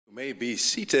May be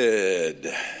seated.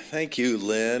 Thank you,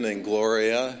 Lynn and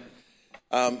Gloria.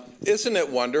 Isn't it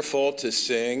wonderful to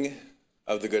sing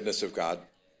of the goodness of God?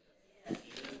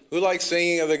 Who likes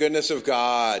singing of the goodness of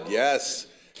God? Yes.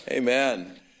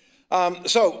 Amen.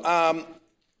 It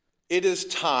is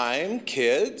time,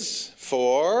 kids,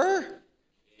 for...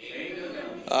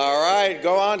 All right,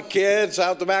 go on, kids,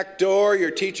 out the back door.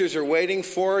 Your teachers are waiting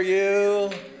for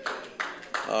you.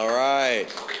 All right.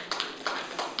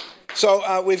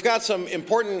 So we've got some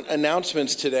important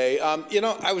announcements today.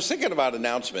 I was thinking about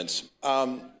announcements,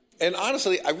 and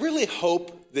honestly, I really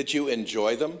hope that you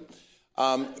enjoy them,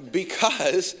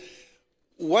 because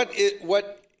what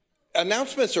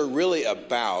announcements are really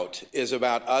about is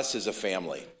about us as a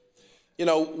family.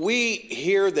 We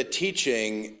hear the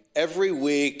teaching every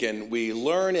week, and we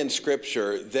learn in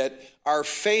Scripture that our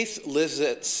faith lives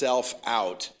itself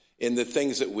out in the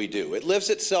things that we do. It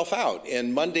lives itself out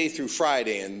in Monday through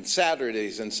Friday and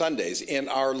Saturdays and Sundays in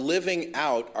our living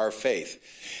out our faith.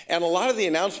 And a lot of the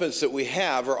announcements that we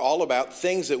have are all about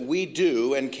things that we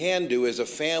do and can do as a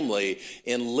family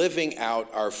in living out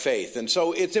our faith. And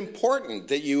so it's important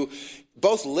that you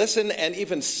both listen and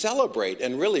even celebrate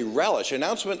and really relish.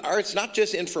 It's not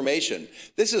just information.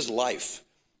 This is life.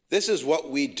 This is what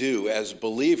we do as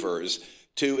believers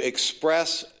to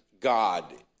express God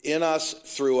in us,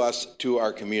 through us, to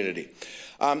our community.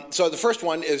 So the first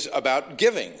one is about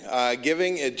giving.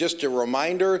 Giving is just a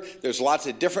reminder. There's lots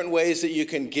of different ways that you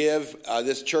can give.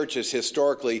 This church is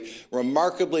historically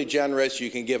remarkably generous.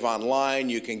 You can give online.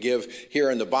 You can give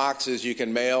here in the boxes. You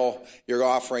can mail your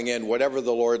offering in, whatever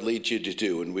the Lord leads you to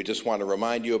do. And we just want to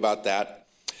remind you about that.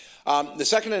 The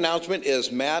second announcement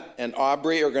is Matt and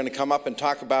Aubrey are going to come up and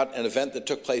talk about an event that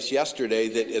took place yesterday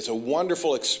that is a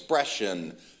wonderful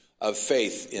expression of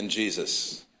faith in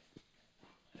Jesus.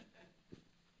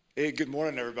 Hey, good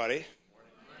morning, everybody.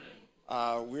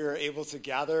 We were able to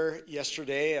gather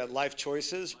yesterday at Life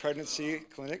Choices Pregnancy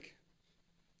Clinic.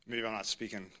 Maybe I'm not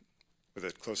speaking with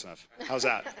it close enough. How's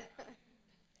that? Am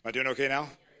I doing okay now?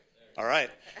 All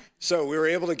right. So we were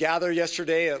able to gather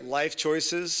yesterday at Life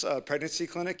Choices Pregnancy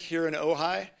Clinic here in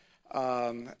Ojai,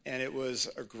 and it was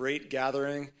a great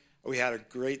gathering. We had a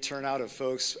great turnout of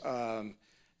folks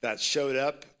that showed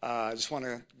up. I just want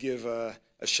to give a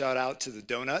shout out to the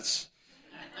donuts.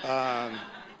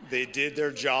 They did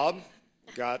their job.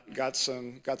 Got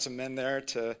some men there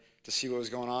to see what was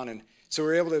going on, and so we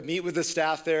were able to meet with the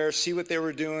staff there, see what they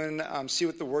were doing, see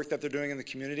what the work that they're doing in the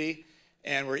community,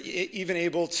 and we're even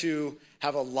able to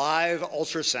have a live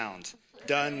ultrasound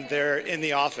done there in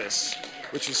the office,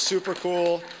 which is super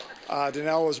cool.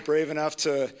 Danelle was brave enough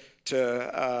to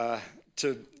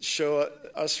show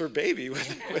us her baby with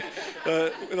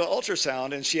the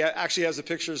ultrasound, and she actually has the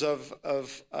pictures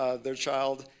of their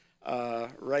child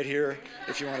right here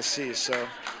if you want to see. So,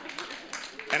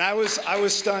 and I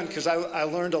was stunned because I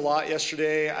learned a lot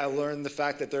yesterday. I learned the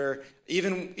fact that they're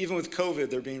even with COVID,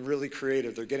 they're being really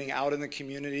creative. They're getting out in the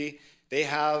community. They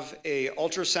have a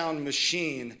ultrasound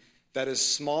machine that is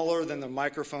smaller than the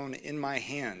microphone in my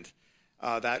hand.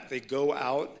 That they go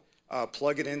out,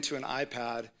 plug it into an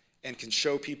iPad, and can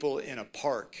show people in a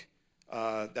park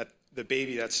that the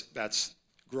baby that's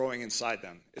growing inside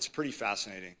them. It's pretty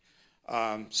fascinating.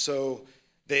 So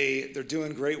they're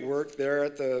doing great work there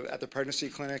at the pregnancy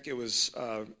clinic. It was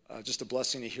just a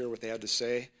blessing to hear what they had to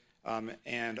say,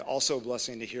 and also a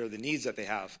blessing to hear the needs that they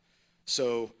have.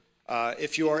 So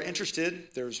if you are interested,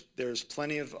 there's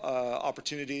plenty of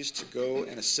opportunities to go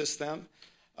and assist them.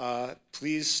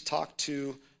 Please talk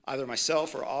to either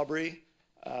myself or Aubrey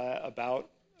about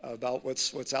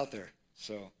what's out there.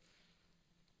 So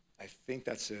I think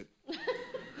that's it.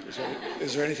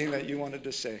 Is there anything that you wanted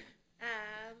to say?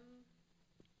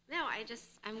 No,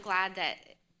 I'm glad that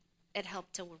it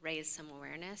helped to raise some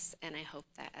awareness, and I hope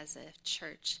that as a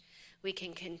church we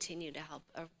can continue to help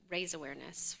raise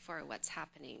awareness for what's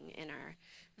happening in our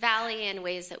valley and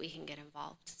ways that we can get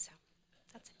involved. So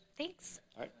that's it. Thanks.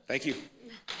 All right. Thank you.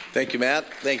 Thank you, Matt.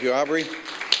 Thank you, Aubrey.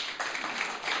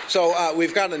 So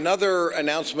we've got another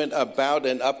announcement about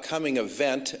an upcoming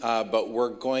event, but we're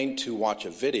going to watch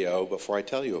a video before I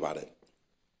tell you about it.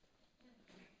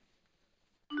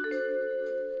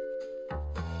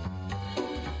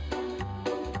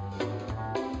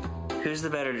 Who's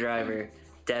the better driver?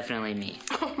 Definitely me.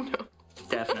 Oh, no.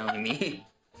 Definitely me.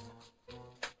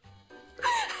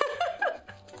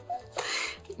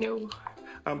 No.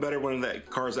 I'm better when that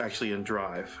car's actually in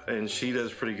drive, and she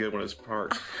does pretty good when it's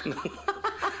parked.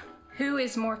 Who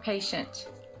is more patient?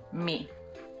 Me.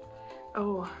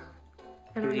 Oh,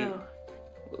 I don't know.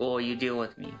 Well, you deal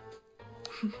with me.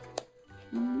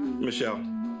 Michelle.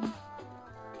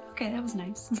 Okay, that was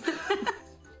nice.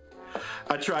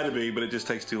 I try to be, but it just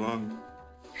takes too long.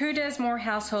 Who does more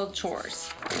household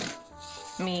chores?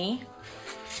 Me.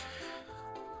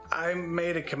 I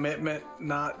made a commitment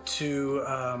not to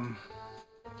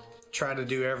try to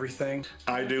do everything.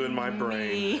 I do in my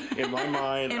brain. In my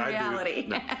mind, In I reality. do.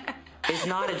 No. It's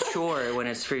not a chore when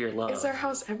it's for your love. Is our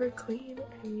house ever clean?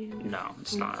 I mean, No,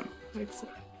 it's not. it's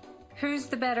not. Who's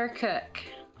the better cook?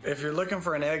 If you're looking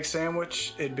for an egg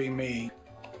sandwich, it'd be me.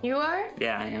 You are?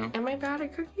 Yeah, I am. Am I bad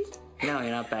at cooking? No,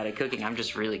 you're not bad at cooking. I'm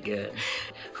just really good.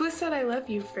 Who said I love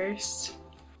you first?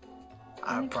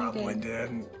 I probably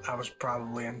did. I was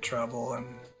probably in trouble,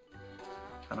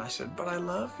 and I said, but I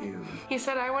love you. He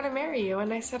said I want to marry you,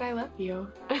 and I said I love you.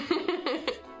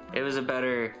 It was a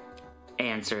better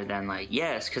answer than like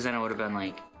yes, because then I would have been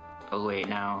like, oh wait,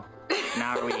 now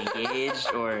are we engaged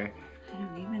or? I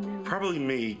don't even know. Probably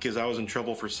me, because I was in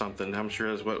trouble for something. I'm sure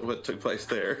that's what took place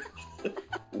there.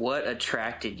 What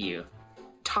attracted you?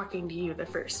 Talking to you the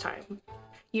first time.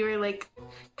 You were like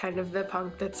kind of the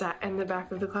punk that sat in the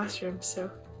back of the classroom, so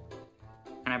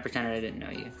And I pretended I didn't know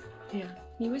you. yeah.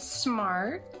 He was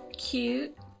smart,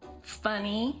 cute,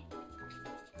 funny.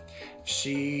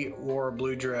 She wore a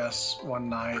blue dress one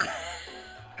night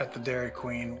at the Dairy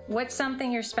Queen. What's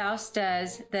something your spouse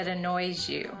does that annoys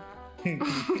you?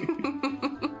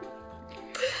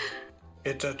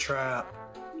 It's a trap.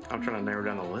 I'm trying to narrow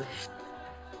down the list.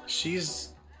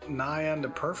 She's nigh unto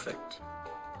perfect.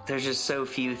 There's just so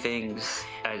few things.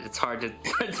 It's hard to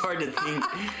think.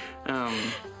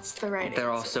 It's the right They're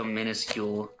all answer. so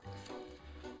minuscule.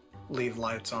 Leave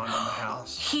lights on in the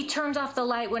house. He turns off the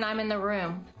light when I'm in the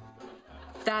room.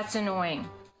 That's annoying.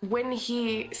 When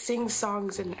he sings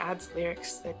songs and adds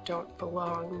lyrics that don't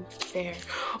belong there,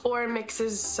 or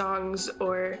mixes songs,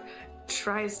 or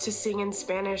tries to sing in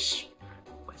Spanish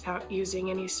without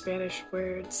using any Spanish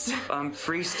words. I'm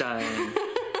freestyling.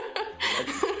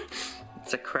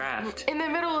 It's a craft. In the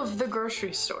middle of the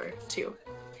grocery store, too.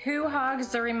 Who hogs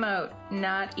the remote?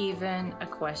 Not even a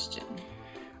question.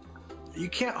 You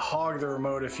can't hog the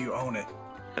remote if you own it.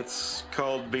 It's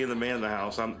called being the man in the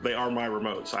house. They are my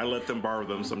remotes. I let them borrow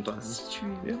them sometimes. It's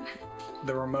true. Yeah.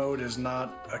 The remote is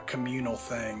not a communal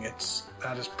thing.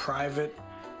 That is private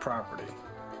property.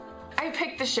 I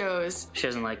picked the shows. She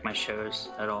doesn't like my shows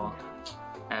at all.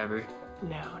 Ever.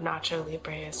 No, Nacho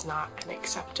Libre is not an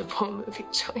acceptable movie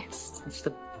choice. It's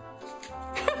the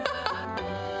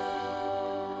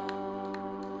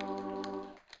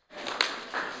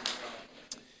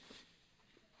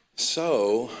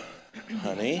So,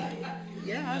 honey,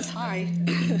 Yes, hi.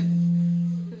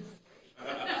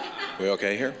 we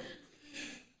okay here?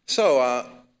 So,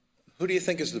 who do you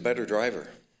think is the better driver?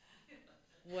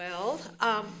 Well,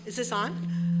 is this on?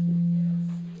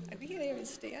 We can't even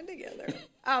stand together.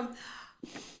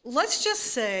 Let's just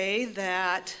say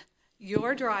that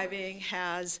your driving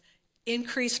has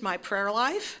increased my prayer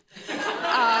life.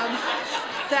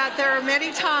 That there are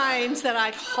many times that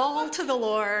I call to the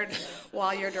Lord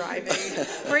while you're driving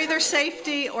for either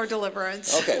safety or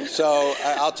deliverance. Okay, so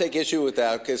I'll take issue with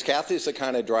that because Kathy's the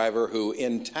kind of driver who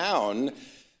in town,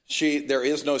 there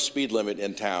is no speed limit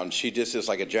in town. She just is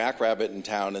like a jackrabbit in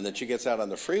town, and then she gets out on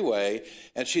the freeway,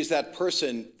 and she's that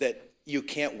person that you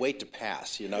can't wait to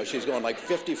pass. You know, she's going like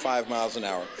 55 miles an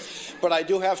hour. But I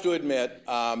do have to admit,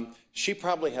 she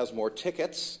probably has more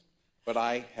tickets, but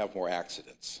I have more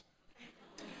accidents.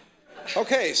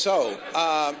 Okay, so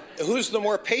who's the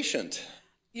more patient?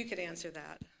 You could answer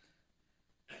that.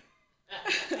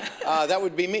 That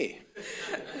would be me.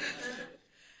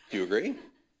 Do you agree?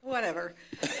 Whatever.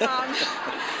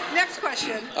 Next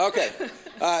question. Okay,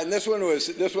 and this one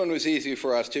was easy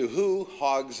for us too. Who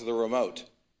hogs the remote?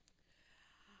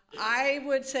 I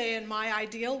would say in my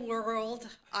ideal world,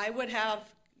 I would have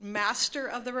master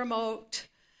of the remote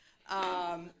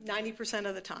 90%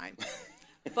 of the time.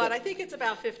 But I think it's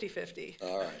about 50-50.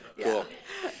 All right, Yeah. cool.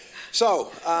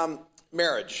 So,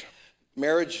 marriage.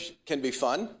 Marriage can be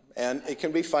fun, and it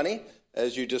can be funny,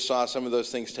 as you just saw some of those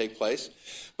things take place.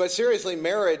 But seriously,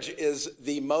 marriage is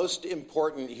the most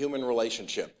important human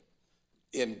relationship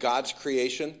in God's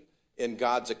creation, in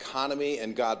God's economy,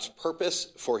 and God's purpose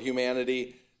for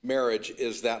humanity. Marriage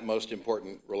is that most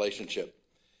important relationship.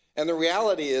 And the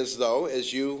reality is, though,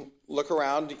 as you look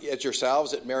around at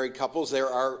yourselves, at married couples, there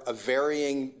are a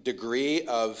varying degree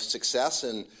of success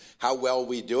in how well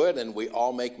we do it, and we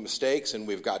all make mistakes, and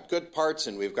we've got good parts,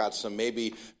 and we've got some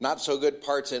maybe not so good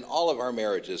parts in all of our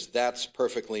marriages. That's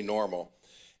perfectly normal.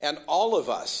 And all of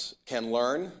us can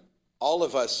learn, all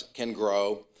of us can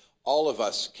grow, all of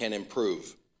us can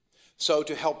improve. So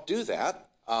to help do that,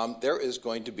 there is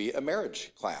going to be a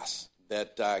marriage class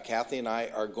that Kathy and I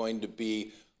are going to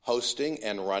be hosting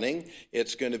and running.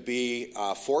 It's going to be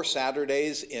 4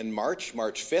 Saturdays in March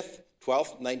 5th,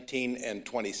 12th, 19th, and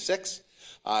 26th.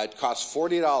 It costs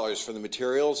 $40 for the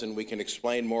materials, and we can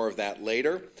explain more of that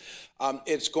later.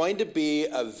 It's going to be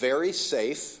a very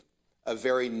safe, a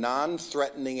very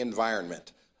non-threatening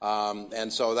environment.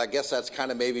 And so I guess that's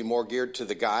kind of maybe more geared to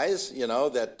the guys,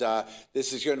 that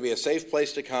this is going to be a safe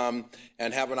place to come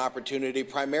and have an opportunity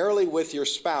primarily with your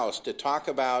spouse to talk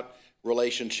about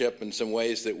relationship and some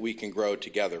ways that we can grow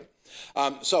together.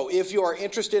 So if you are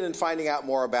interested in finding out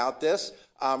more about this,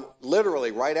 literally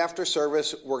right after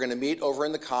service, we're going to meet over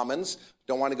in the Commons.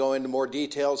 Don't want to go into more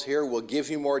details here. We'll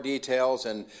give you more details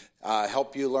and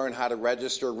help you learn how to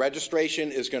register.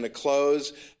 Registration is going to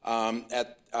close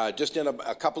just in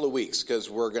a couple of weeks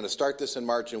because we're going to start this in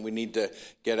March and we need to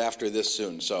get after this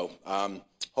soon. So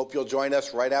hope you'll join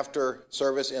us right after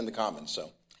service in the Commons. So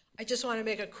I just want to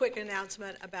make a quick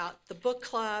announcement about the book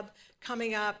club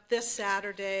coming up this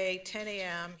Saturday, 10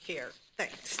 a.m. here.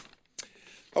 Thanks.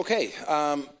 Okay,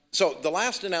 so the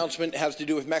last announcement has to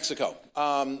do with Mexico.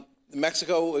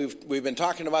 Mexico, we've been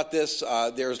talking about this.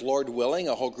 There's, Lord willing,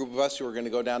 a whole group of us who are going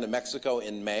to go down to Mexico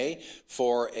in May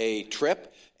for a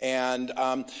trip. And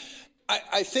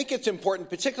I think it's important,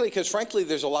 particularly because, frankly,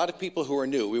 there's a lot of people who are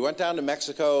new. We went down to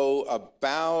Mexico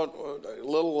about a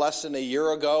little less than a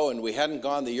year ago, and we hadn't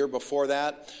gone the year before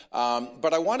that.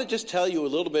 But I want to just tell you a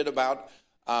little bit about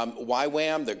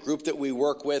YWAM, the group that we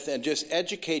work with, and just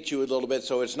educate you a little bit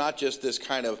so it's not just this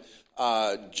kind of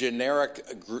generic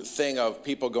thing of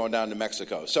people going down to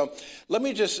Mexico. So let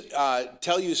me just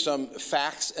tell you some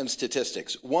facts and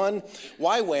statistics. One,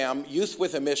 YWAM, Youth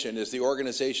with a Mission, is the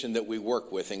organization that we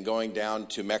work with in going down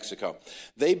to Mexico.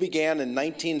 They began in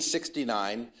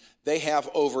 1969. They have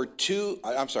over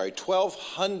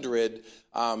 1,200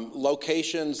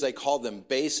 locations. They call them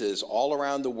bases all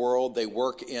around the world. They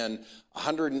work in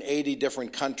 180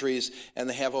 different countries, and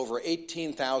they have over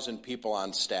 18,000 people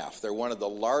on staff. They're one of the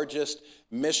largest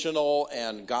missional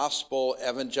and gospel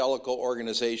evangelical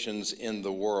organizations in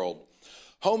the world.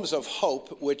 Homes of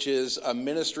Hope, which is a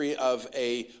ministry of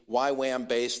a YWAM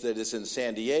base that is in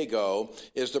San Diego,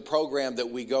 is the program that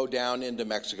we go down into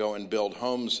Mexico and build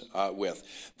homes with.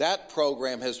 That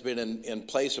program has been in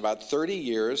place about 30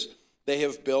 years. They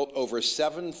have built over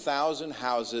 7,000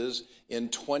 houses in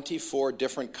 24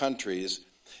 different countries,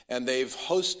 and they've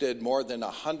hosted more than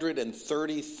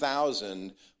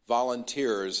 130,000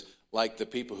 volunteers like the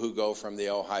people who go from the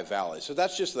Ojai Valley. So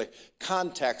that's just the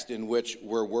context in which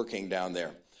we're working down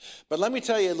there. But let me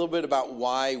tell you a little bit about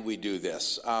why we do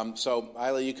this. So,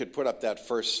 Isla, you could put up that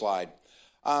first slide.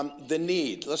 The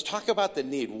need. Let's talk about the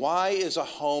need. Why is a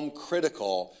home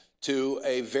critical to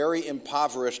a very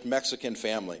impoverished Mexican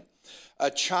family? A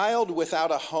child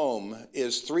without a home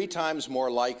is 3 times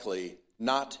more likely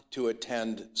not to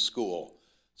attend school.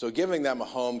 So giving them a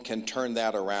home can turn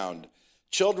that around.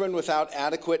 Children without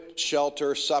adequate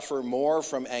shelter suffer more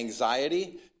from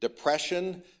anxiety,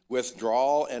 depression,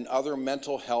 withdrawal, and other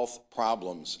mental health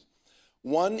problems.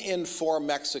 1 in 4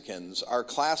 Mexicans are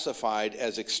classified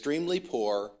as extremely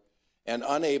poor and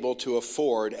unable to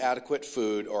afford adequate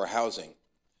food or housing.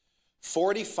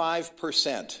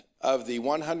 45% of the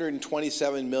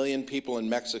 127 million people in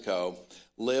Mexico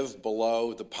live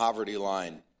below the poverty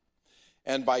line.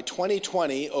 And by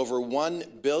 2020, over 1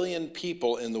 billion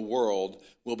people in the world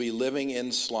will be living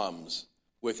in slums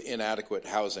with inadequate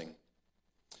housing.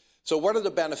 So what are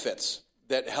the benefits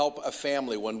that help a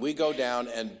family when we go down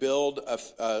and build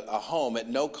a home at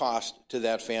no cost to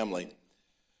that family?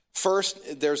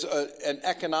 First, there's an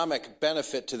economic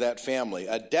benefit to that family.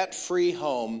 A debt-free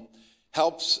home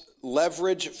helps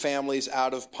leverage families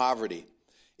out of poverty.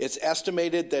 It's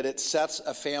estimated that it sets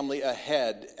a family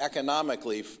ahead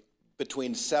economically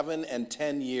between 7 and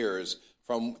 10 years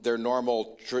from their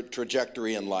normal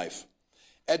trajectory in life.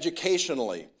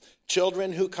 Educationally,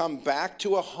 children who come back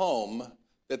to a home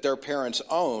that their parents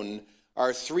own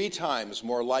are 3 times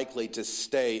more likely to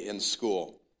stay in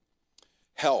school.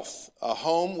 Health, a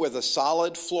home with a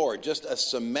solid floor, just a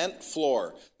cement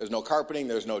floor. There's no carpeting,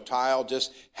 there's no tile,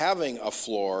 just having a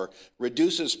floor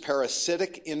reduces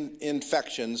parasitic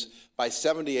infections by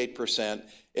 78%.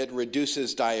 It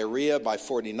reduces diarrhea by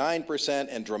 49%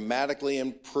 and dramatically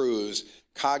improves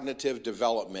cognitive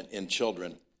development in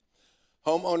children.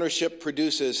 Home ownership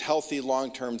produces healthy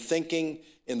long-term thinking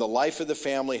in the life of the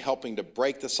family, helping to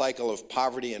break the cycle of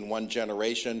poverty in one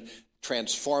generation,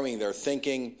 transforming their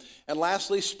thinking. And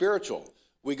lastly, spiritual.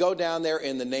 We go down there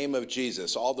in the name of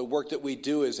Jesus. All the work that we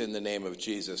do is in the name of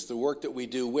Jesus. The work that we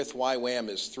do with YWAM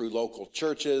is through local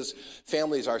churches.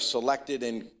 Families are selected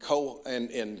in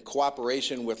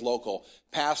cooperation with local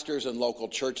pastors and local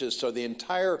churches. So the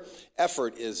entire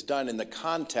effort is done in the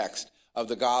context of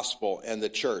the gospel and the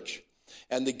church.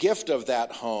 And the gift of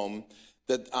that home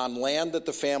that on land that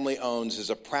the family owns is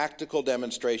a practical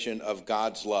demonstration of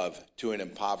God's love to an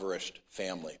impoverished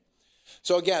family.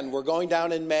 So again, we're going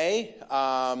down in May.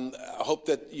 I hope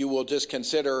that you will just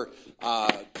consider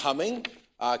coming,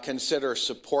 consider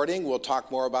supporting. We'll talk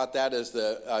more about that as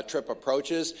the trip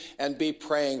approaches, and be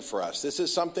praying for us. This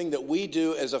is something that we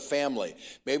do as a family.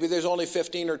 Maybe there's only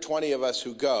 15 or 20 of us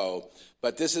who go,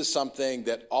 but this is something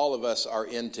that all of us are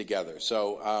in together.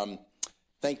 So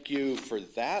thank you for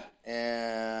that,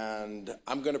 and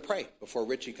I'm going to pray before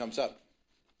Richie comes up.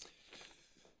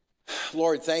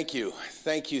 Lord, thank you.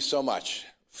 Thank you so much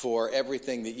for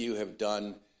everything that you have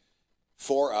done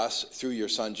for us through your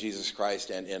Son, Jesus Christ,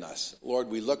 and in us. Lord,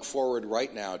 we look forward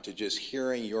right now to just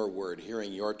hearing your word,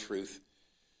 hearing your truth.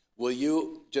 Will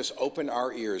you just open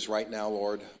our ears right now,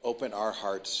 Lord, open our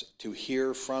hearts to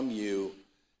hear from you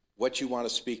what you want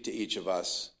to speak to each of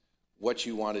us, what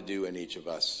you want to do in each of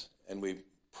us. And we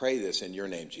pray this in your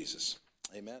name, Jesus.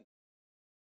 Amen.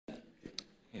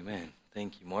 Amen.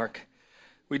 Thank you, Mark.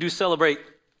 We do celebrate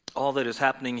all that is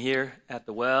happening here at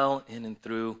the well, in and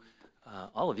through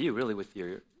all of you, really, with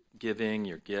your giving,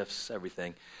 your gifts,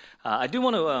 everything. I do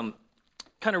want to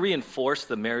kind of reinforce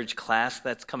the marriage class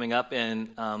that's coming up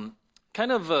and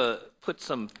kind of put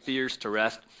some fears to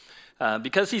rest.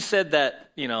 Because he said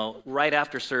that, right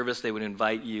after service, they would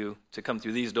invite you to come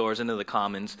through these doors into the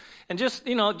commons and just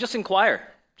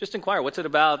inquire. Just inquire. What's it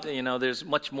about? There's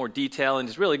much more detail, and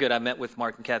it's really good. I met with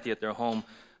Mark and Kathy at their home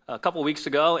a couple weeks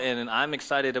ago, and I'm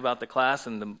excited about the class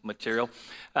and the material.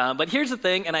 But here's the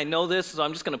thing, and I know this, so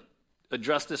I'm just going to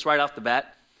address this right off the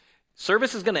bat.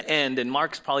 Service is going to end, and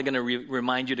Mark's probably going to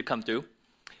remind you to come through.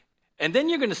 And then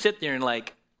you're going to sit there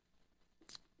and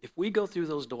if we go through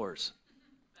those doors,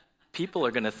 people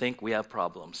are going to think we have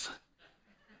problems.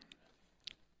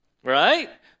 Right?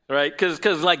 Right?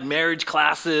 Because like marriage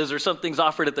classes or something's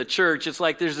offered at the church, it's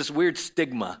like there's this weird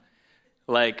stigma.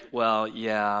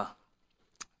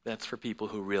 That's for people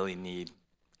who really need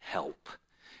help,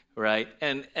 right?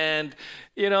 And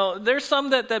there's some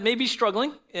that may be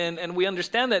struggling, and we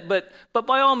understand that, but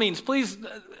by all means, please,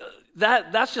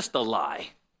 that's just a lie.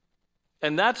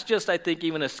 And that's just, I think,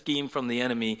 even a scheme from the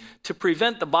enemy to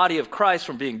prevent the body of Christ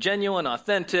from being genuine,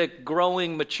 authentic,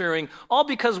 growing, maturing, all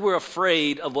because we're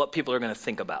afraid of what people are going to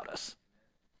think about us,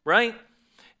 right?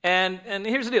 And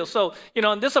here's the deal. So,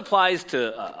 and this applies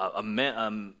to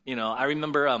I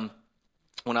remember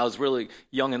when I was really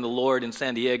young in the Lord in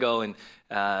San Diego, and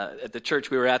at the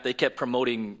church we were at, they kept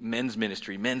promoting men's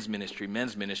ministry,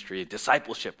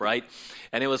 discipleship, right?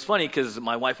 And it was funny because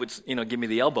my wife would, give me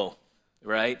the elbow,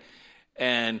 right?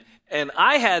 And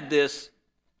I had this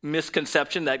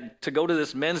misconception that to go to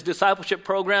this men's discipleship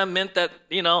program meant that,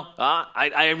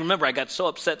 I remember I got so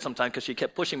upset sometimes because she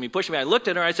kept pushing me. I looked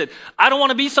at her, I said, I don't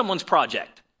want to be someone's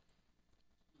project.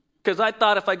 Because I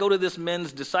thought if I go to this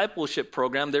men's discipleship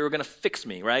program, they were going to fix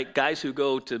me, right? Guys who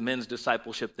go to men's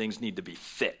discipleship things need to be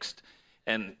fixed.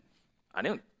 And I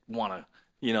didn't want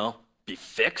to, be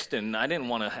fixed. And I didn't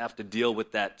want to have to deal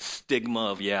with that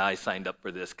stigma of, I signed up for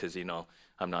this because,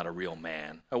 I'm not a real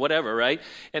man or whatever, right?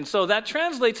 And so that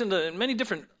translates into many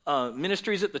different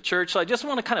ministries at the church. So I just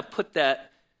want to kind of put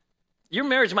that, your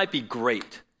marriage might be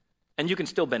great and you can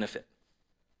still benefit.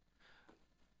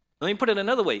 Let me put it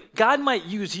another way. God might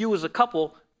use you as a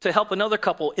couple to help another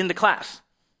couple in the class,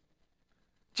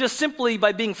 just simply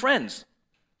by being friends.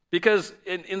 Because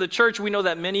in the church, we know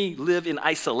that many live in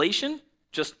isolation,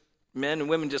 just men and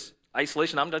women, just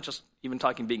isolation. I'm not just even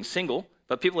talking being single,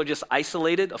 but people are just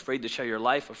isolated, afraid to share your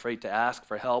life, afraid to ask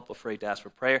for help, afraid to ask for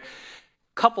prayer.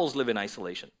 Couples live in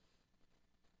isolation,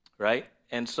 right?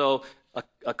 And so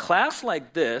a class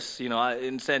like this,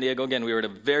 in San Diego, again, we were at a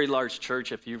very large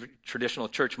church, traditional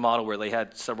church model where they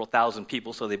had several thousand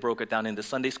people, so they broke it down into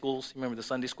Sunday schools. You remember the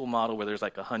Sunday school model where there's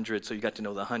 100, so you got to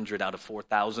know the 100 out of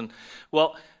 4,000.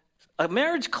 Well, a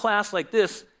marriage class like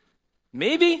this,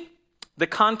 maybe the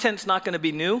content's not going to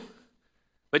be new,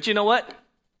 but you know what?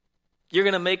 You're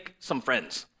going to make some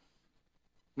friends.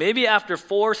 Maybe after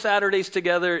 4 Saturdays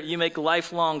together, you make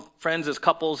lifelong friends as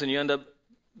couples and you end up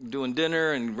doing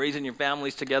dinner and raising your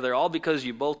families together, all because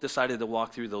you both decided to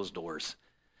walk through those doors.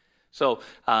 So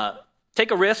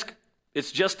take a risk.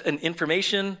 It's just an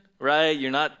information right?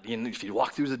 You're not, if you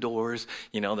walk through the doors,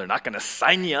 they're not going to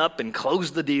sign you up and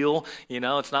close the deal.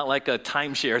 It's not like a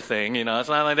timeshare thing. It's not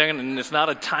like it's not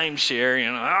a timeshare.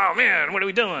 Oh man, what are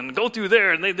we doing? Go through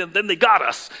there, and then they got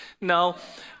us. No,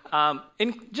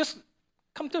 and just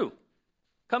come through.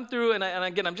 Come through, and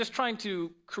again, I'm just trying to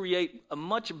create a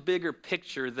much bigger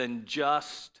picture than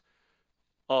just,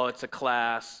 it's a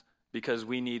class because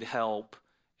we need help,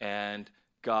 and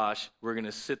gosh, we're going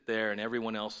to sit there and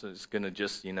everyone else is going to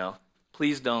just,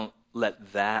 please don't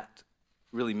let that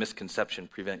really misconception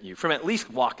prevent you from at least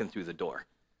walking through the door.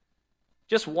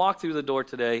 Just walk through the door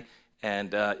today,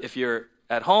 and if you're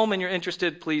at home and you're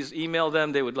interested, please email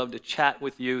them. They would love to chat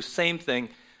with you. Same thing.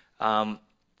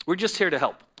 We're just here to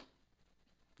help.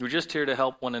 We're just here to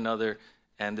help one another,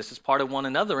 and this is part of one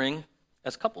anothering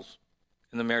as couples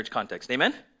in the marriage context.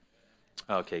 Amen?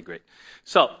 Okay, great.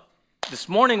 So, this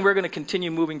morning we're going to continue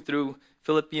moving through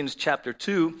Philippians chapter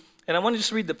 2, and I want to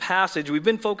just read the passage. We've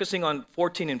been focusing on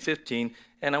 14 and 15,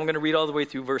 and I'm going to read all the way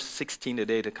through verse 16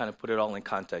 today to kind of put it all in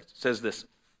context. It says this: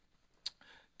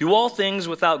 "Do all things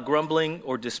without grumbling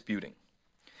or disputing,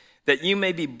 that you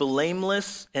may be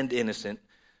blameless and innocent,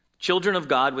 children of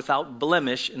God without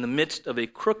blemish in the midst of a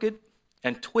crooked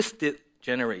and twisted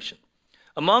generation,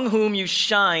 among whom you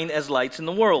shine as lights in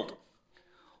the world,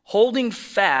 holding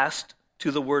fast to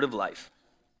the word of life,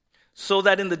 so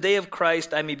that in the day of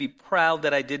Christ I may be proud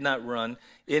that I did not run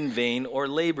in vain or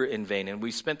labor in vain." And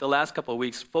we spent the last couple of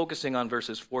weeks focusing on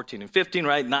verses 14 and 15,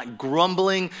 right? Not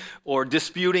grumbling or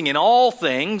disputing in all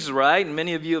things, right? And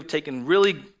many of you have taken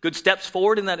really good steps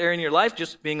forward in that area in your life,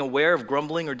 just being aware of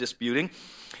grumbling or disputing.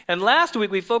 And last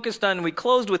week we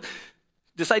closed with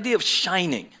this idea of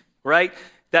shining, right?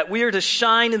 That we are to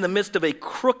shine in the midst of a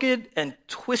crooked and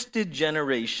twisted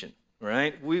generation,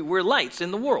 right? We're lights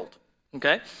in the world,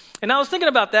 okay? And I was thinking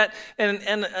about that, and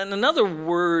another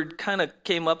word kind of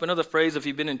came up, another phrase, if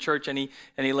you've been in church any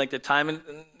length of time, and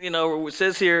it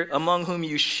says here, among whom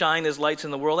you shine as lights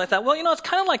in the world. I thought, well, it's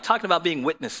kind of like talking about being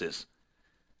witnesses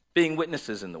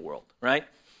in the world, right?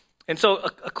 And so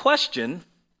a question: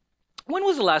 when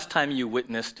was the last time you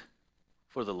witnessed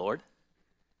for the Lord?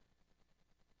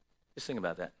 Just think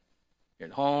about that. You're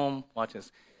at home watching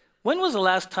this. When was the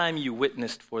last time you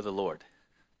witnessed for the Lord?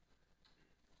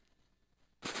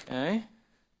 Okay.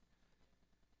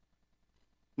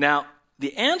 Now,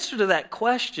 the answer to that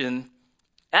question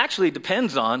actually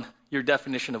depends on your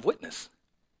definition of witness.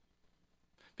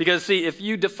 Because, see, if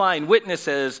you define witness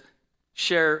as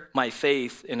share my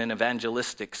faith in an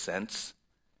evangelistic sense,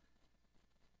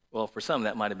 well, for some,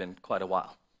 that might have been quite a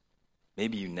while.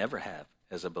 Maybe you never have,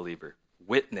 as a believer,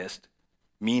 witnessed,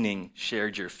 meaning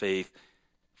shared your faith,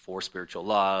 4 spiritual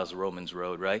laws, Romans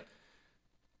Road, right?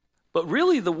 But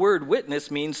really, the word witness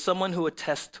means someone who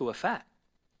attests to a fact.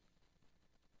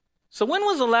 So when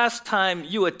was the last time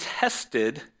you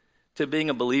attested to being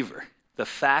a believer? The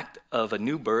fact of a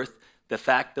new birth, the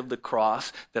fact of the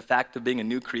cross, the fact of being a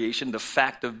new creation, the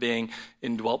fact of being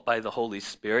indwelt by the Holy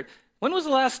Spirit. When was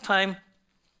the last time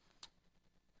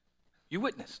you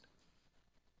witnessed?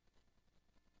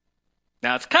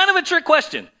 Now, it's kind of a trick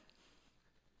question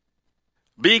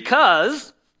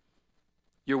because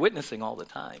you're witnessing all the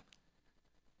time.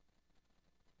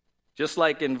 Just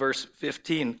like in verse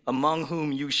 15, among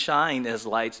whom you shine as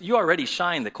lights. You already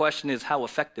shine. The question is, how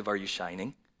effective are you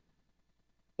shining?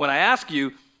 When I ask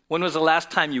you, when was the last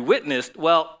time you witnessed?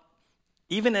 Well,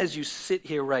 even as you sit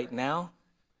here right now,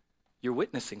 you're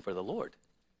witnessing for the Lord.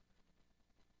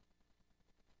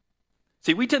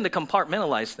 See, we tend to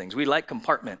compartmentalize things. We like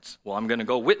compartments. Well, I'm going to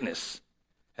go witness,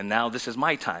 and now this is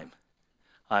my time.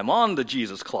 I'm on the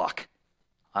Jesus clock.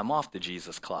 I'm off the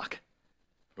Jesus clock,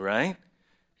 right?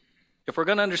 If we're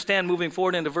going to understand moving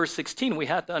forward into verse 16, we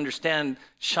have to understand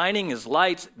shining as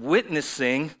lights,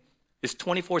 witnessing is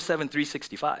 24/7,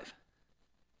 365.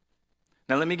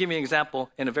 Now, let me give you an example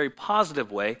in a very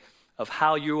positive way of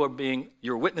how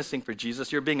you're witnessing for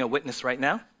Jesus. You're being a witness right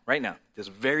now, this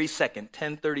very second,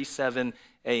 10:37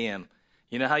 a.m.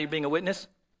 You know how you're being a witness?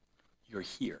 You're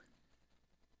here.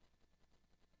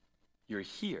 You're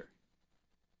here.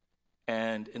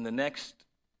 And in the next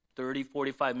 30,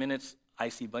 45 minutes, I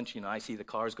see a bunch, I see the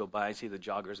cars go by, I see the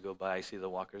joggers go by, I see the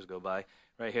walkers go by,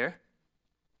 right here.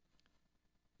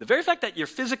 The very fact that you're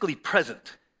physically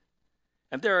present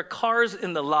and there are cars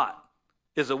in the lot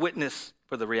is a witness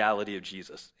for the reality of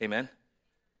Jesus. Amen?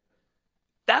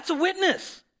 That's a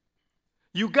witness.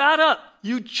 You got up.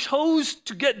 You chose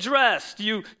to get dressed.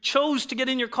 You chose to get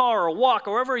in your car or walk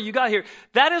or wherever you got here.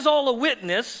 That is all a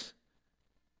witness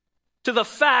to the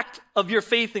fact of your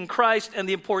faith in Christ and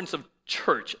the importance of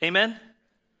church. Amen?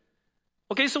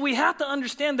 Okay, so we have to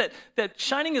understand that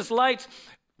shining as lights,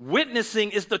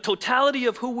 Witnessing is the totality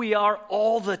of who we are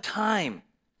all the time.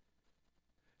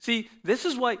 See, this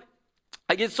is why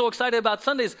I get so excited about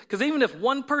Sundays, because even if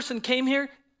one person came here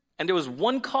and there was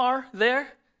one car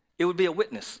there, it would be a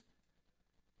witness.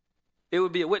 It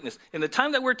would be a witness. In the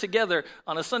time that we're together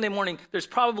on a Sunday morning, there's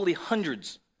probably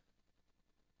hundreds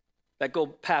that go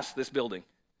past this building.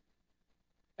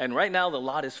 And right now, the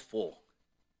lot is full.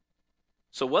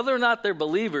 So whether or not they're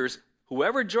believers,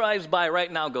 whoever drives by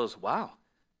right now goes, wow,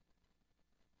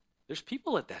 there's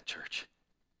people at that church.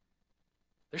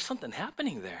 There's something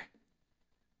happening there.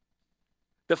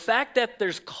 The fact that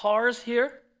there's cars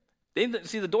here, they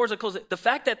see the doors are closed. The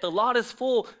fact that the lot is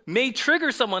full may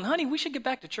trigger someone, honey, we should get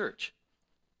back to church.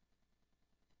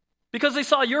 Because they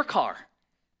saw your car.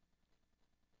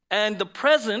 And the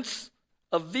presence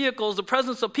of vehicles, the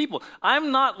presence of people.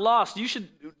 I'm not lost. You should,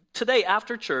 today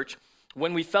after church,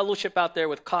 when we fellowship out there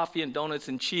with coffee and donuts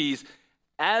and cheese,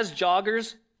 as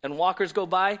joggers and walkers go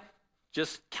by,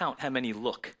 just count how many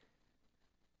look.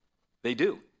 They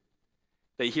do.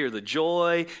 They hear the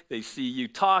joy, they see you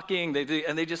talking,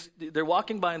 they're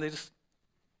walking by and they just...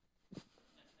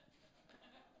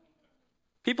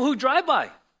 People who drive by,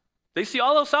 they see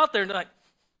all those out there and they're like,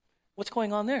 what's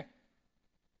going on there?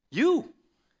 You.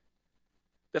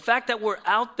 The fact that we're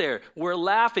out there, we're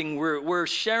laughing, we're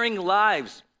sharing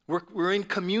lives, we're in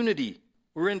community,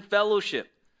 we're in fellowship,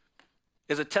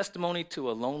 is a testimony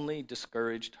to a lonely,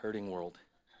 discouraged, hurting world.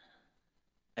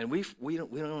 And we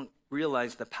don't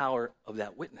realize the power of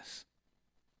that witness.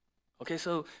 Okay,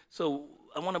 so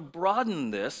I want to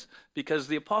broaden this because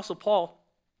the Apostle Paul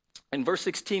in verse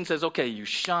 16 says, okay, you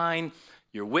shine,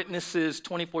 you're witnesses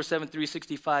 24/7,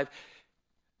 365.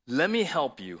 Let me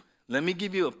help you. Let me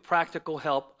give you a practical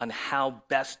help on how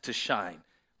best to shine,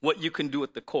 what you can do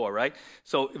at the core, right?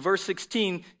 So verse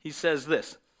 16, he says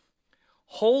this,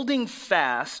 holding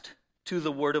fast to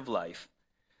the word of life,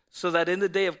 so that in the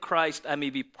day of Christ I may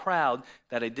be proud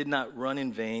that I did not run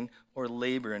in vain or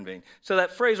labor in vain. So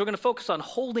that phrase, we're going to focus on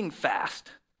holding fast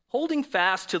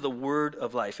to the word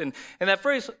of life. And that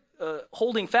phrase,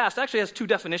 holding fast, actually has two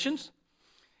definitions.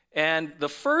 And the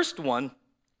first one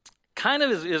kind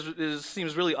of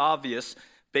seems really obvious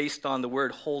based on the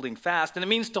word holding fast. And it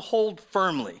means to hold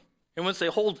firmly. Everyone say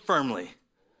hold firmly.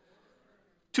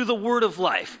 To the word of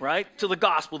life, right? To the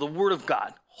gospel, the word of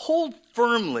God. Hold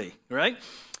firmly, right?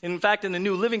 In fact, in the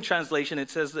New Living Translation, it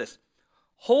says this,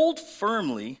 hold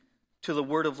firmly to the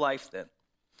word of life then.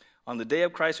 On the day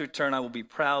of Christ's return, I will be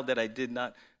proud that I did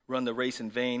not run the race in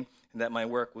vain and that my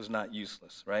work was not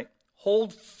useless, right?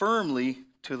 Hold firmly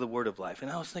to the word of life.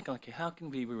 And I was thinking, okay, how can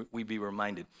we be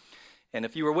reminded? And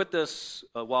if you were with us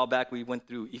a while back, we went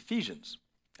through Ephesians.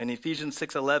 And Ephesians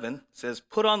 6:11 says,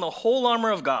 put on the whole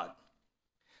armor of God,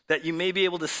 that you may be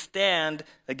able to stand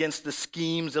against the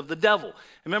schemes of the devil.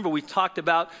 Remember, we talked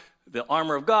about the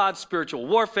armor of God, spiritual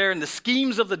warfare, and the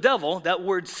schemes of the devil. That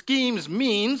word schemes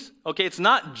means, okay, it's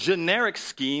not generic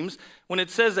schemes. When it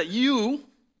says that you,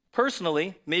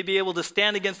 personally, may be able to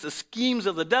stand against the schemes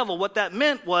of the devil, what that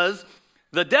meant was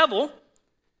the devil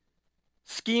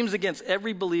schemes against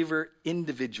every believer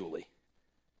individually.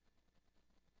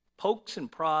 Pokes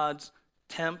and prods,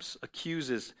 tempts,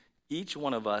 accuses each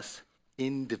one of us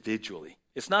individually.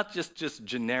 It's not just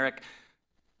generic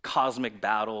cosmic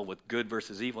battle with good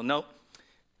versus evil. No,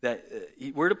 that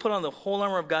we're to put on the whole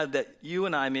armor of God that you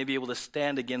and I may be able to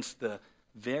stand against the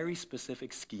very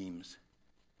specific schemes,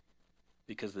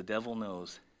 because the devil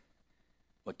knows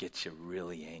what gets you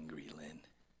really angry, Lynn.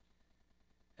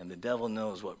 And the devil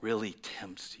knows what really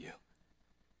tempts you.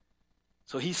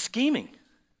 So he's scheming.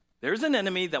 There's an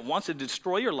enemy that wants to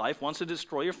destroy your life, wants to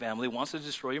destroy your family, wants to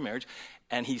destroy your marriage,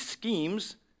 and he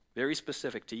schemes very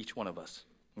specific to each one of us,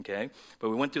 okay? But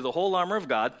we went through the whole armor of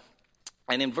God,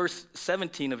 and in verse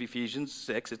 17 of Ephesians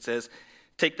 6, it says,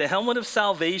 take the helmet of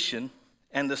salvation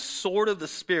and the sword of the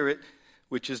Spirit,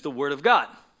 which is the word of God,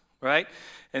 right?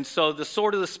 And so the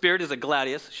sword of the Spirit is a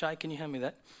gladius. Shai, can you hand me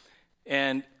that?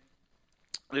 And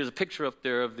there's a picture up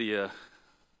there of the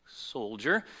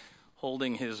soldier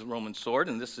holding his Roman sword,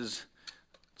 and it's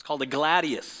called a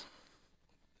gladius.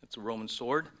 It's a Roman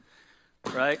sword,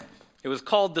 right? It was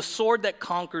called the sword that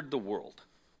conquered the world.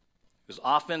 It was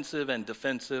offensive and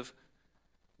defensive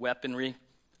weaponry.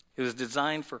 It was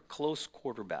designed for close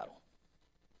quarter battle.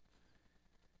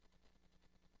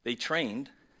 They trained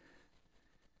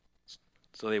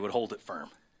so they would hold it firm,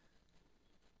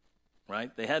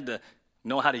 right? They had to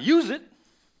know how to use it,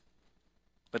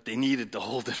 but they needed to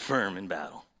hold it firm in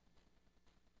battle.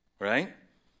 Right?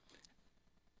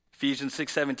 Ephesians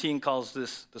 6:17 calls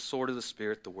this the sword of the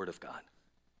Spirit, the word of God.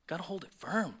 Got to hold it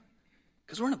firm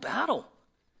because we're in a battle.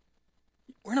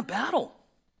 We're in a battle.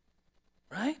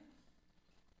 Right?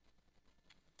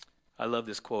 I love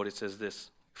this quote. It says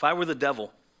this: if I were the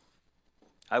devil,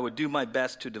 I would do my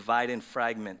best to divide and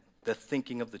fragment the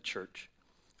thinking of the church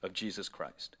of Jesus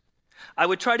Christ. I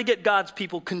would try to get God's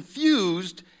people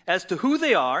confused as to who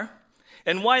they are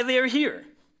and why they are here.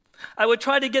 I would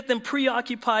try to get them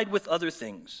preoccupied with other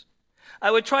things.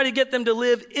 I would try to get them to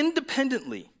live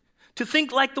independently, to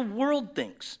think like the world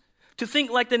thinks, to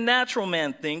think like the natural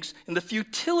man thinks in the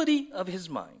futility of his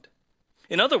mind.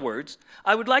 In other words,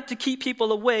 I would like to keep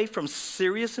people away from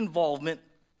serious involvement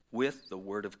with the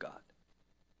Word of God.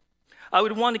 I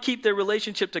would want to keep their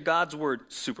relationship to God's Word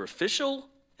superficial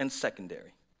and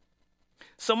secondary.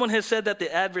 Someone has said that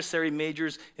the adversary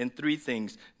majors in three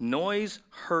things: noise,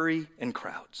 hurry, and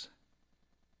crowds.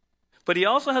 But he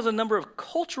also has a number of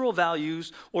cultural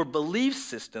values or belief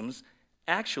systems,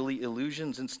 actually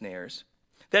illusions and snares,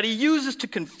 that he uses to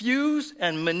confuse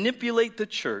and manipulate the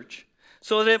church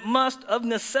so that it must, of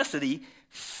necessity,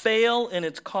 fail in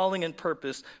its calling and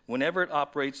purpose whenever it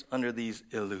operates under these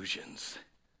illusions.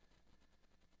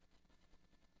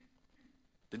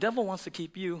 The devil wants to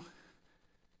keep you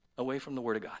away from the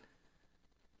Word of God.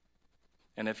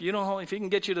 And if he can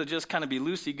get you to just kind of be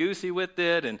loosey-goosey with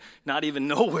it and not even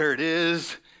know where it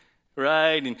is,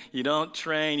 right? And you don't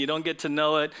train, you don't get to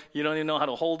know it, you don't even know how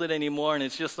to hold it anymore, and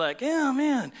it's just like, yeah,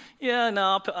 man, yeah,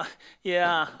 no,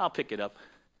 I'll pick it up.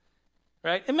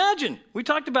 Right? Imagine, we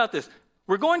talked about this.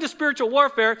 We're going to spiritual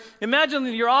warfare. Imagine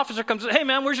that your officer comes and says, hey,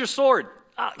 man, where's your sword?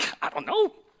 I don't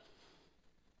know.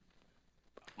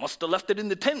 Must have left it in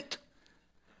the tent.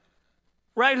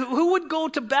 Right? Who would go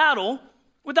to battle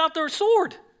without their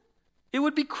sword? It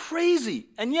would be crazy.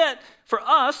 And yet, for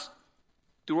us,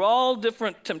 through all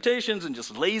different temptations and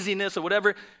just laziness or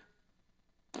whatever,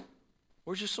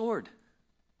 where's your sword?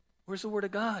 Where's the Word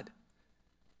of God?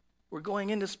 We're going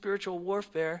into spiritual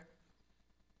warfare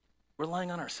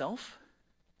relying on ourselves,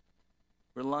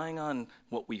 relying on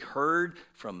what we heard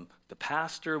from the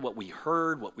pastor, what we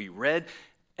heard, what we read,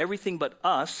 everything but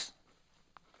us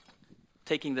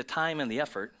taking the time and the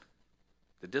effort,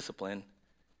 the discipline,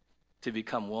 to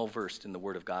become well-versed in the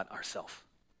Word of God ourselves.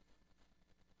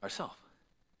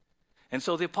 And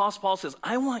so the Apostle Paul says,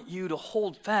 I want you to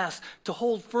hold fast, to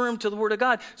hold firm to the Word of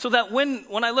God, so that when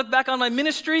I look back on my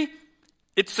ministry,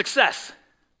 it's success.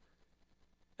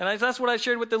 And that's what I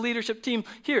shared with the leadership team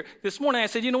here this morning. I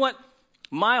said, you know what?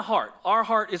 Our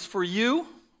heart is for you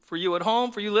at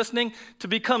home, for you listening, to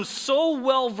become so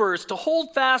well-versed, to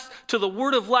hold fast to the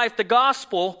Word of life, the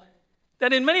gospel,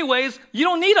 that in many ways, you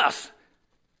don't need us.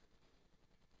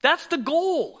 That's the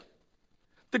goal.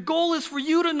 The goal is for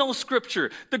you to know Scripture.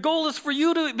 The goal is for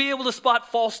you to be able to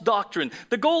spot false doctrine.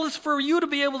 The goal is for you to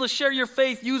be able to share your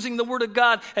faith using the Word of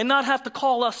God and not have to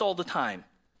call us all the time.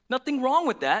 Nothing wrong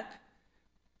with that.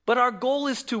 But our goal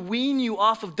is to wean you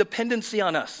off of dependency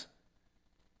on us.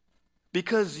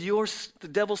 Because the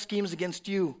devil schemes against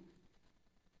you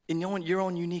in your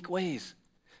own unique ways.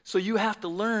 So you have to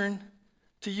learn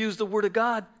to use the Word of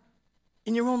God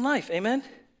in your own life. Amen?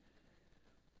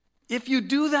 If you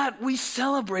do that, we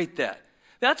celebrate that.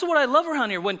 That's what I love around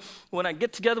here. When I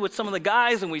get together with some of the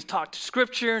guys and we talk to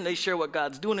Scripture and they share what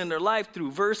God's doing in their life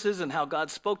through verses and how God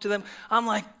spoke to them, I'm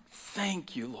like,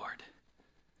 thank you, Lord.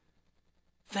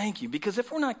 Thank you. Because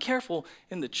if we're not careful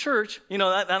in the church, and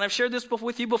I've shared this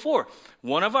with you before,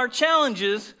 one of our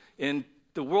challenges in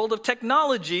the world of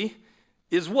technology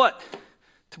is what?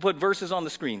 To put verses on the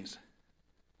screens.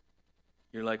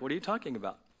 You're like, what are you talking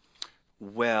about?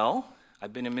 Well,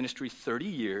 I've been in ministry 30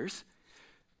 years,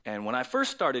 and when I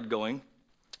first started going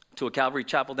to a Calvary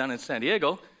Chapel down in San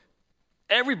Diego,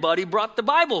 everybody brought the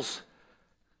Bibles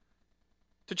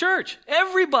to church.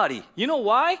 Everybody. You know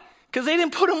why? Because they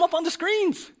didn't put them up on the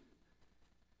screens.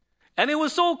 And it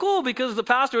was so cool because the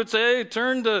pastor would say, hey,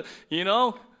 turn to,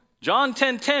 John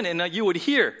 10:10, and you would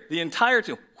hear the entire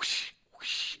thing, whoosh,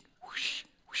 whoosh, whoosh,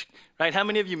 whoosh. Right? How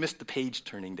many of you missed the page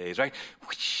turning days, right?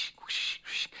 Whoosh, whoosh,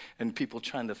 whoosh. And people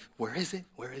trying to, where is it,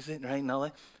 right? And all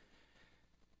that.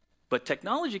 But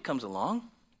technology comes along,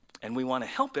 and we want to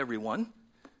help everyone,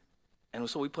 and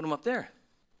so we put them up there.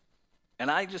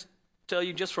 And I just tell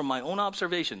you, just from my own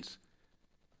observations,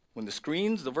 when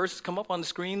the verses come up on the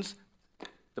screens,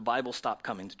 the Bible stopped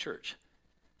coming to church.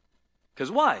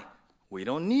 Because why? We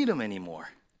don't need them anymore.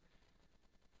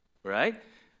 Right?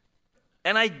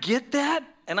 And I get that,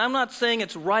 and I'm not saying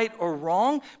it's right or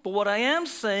wrong, but what I am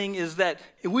saying is that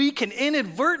we can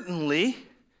inadvertently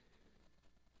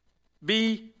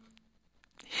be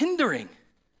hindering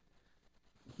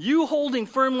you holding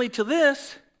firmly to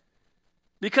this,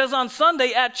 because on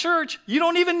Sunday at church, you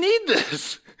don't even need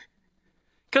this.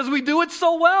 Because we do it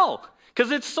so well.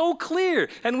 Because it's so clear,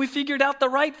 and we figured out the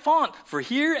right font for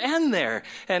here and there,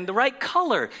 and the right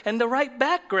color, and the right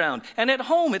background. And at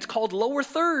home, it's called lower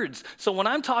thirds. So when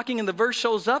I'm talking and the verse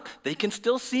shows up, they can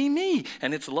still see me,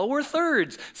 and it's lower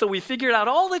thirds. So we figured out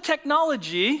all the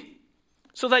technology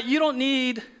so that you don't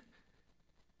need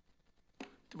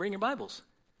to bring your Bibles.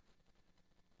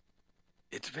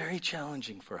 It's very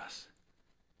challenging for us.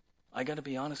 I got to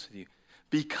be honest with you.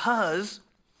 Because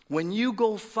when you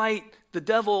go fight the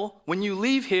devil, when you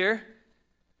leave here,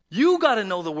 you got to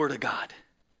know the Word of God.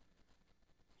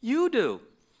 You do.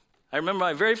 I remember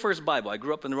my very first Bible. I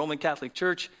grew up in the Roman Catholic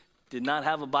Church, did not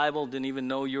have a Bible, didn't even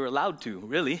know you were allowed to,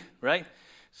 really, right?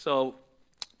 So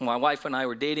my wife and I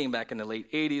were dating back in the late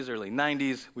 80s, early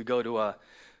 90s. We go to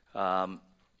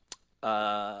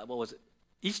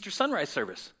Easter sunrise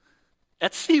service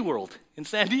at SeaWorld in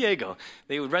San Diego.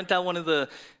 They would rent out one of the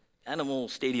animal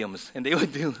stadiums, and they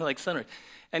would do like sunrise.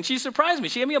 And she surprised me.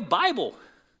 She gave me a Bible,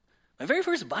 my very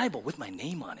first Bible with my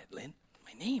name on it, Lynn.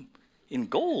 My name in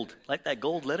gold, like that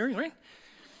gold lettering, right?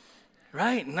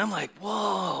 Right? And I'm like,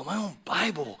 whoa, my own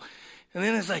Bible. And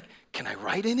then it's like, can I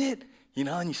write in it? You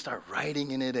know, and you start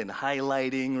writing in it and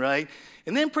highlighting, right?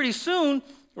 And then pretty soon,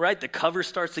 right, the cover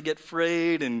starts to get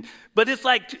frayed. But it's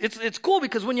like, it's cool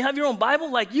because when you have your own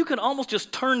Bible, like you can almost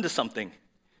just turn to something,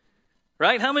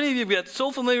 right? How many of you get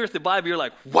so familiar with the Bible, you're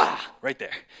like, wow, right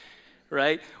there,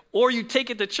 right? Or you take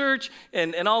it to church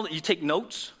and you take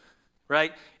notes,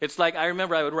 right? It's like, I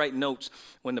remember I would write notes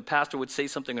when the pastor would say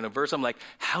something in a verse. I'm like,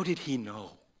 how did he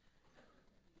know?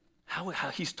 How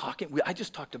he's talking? I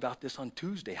just talked about this on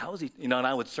Tuesday. How is he? And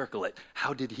I would circle it.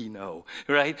 How did he know?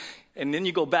 Right? And then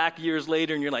you go back years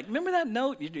later and you're like, remember that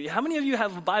note? How many of you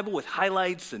have a Bible with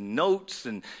highlights and notes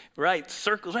and, right,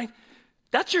 circles, right?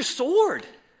 That's your sword.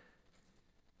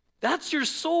 That's your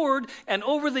sword. And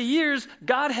over the years,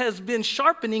 God has been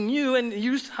sharpening you and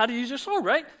how to use your sword,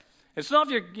 right? And so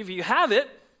if you have it,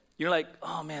 you're like,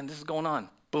 oh man, this is going on.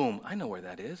 Boom, I know where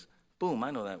that is. Boom,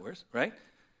 I know that word, right?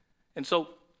 And so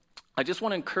I just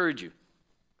want to encourage you.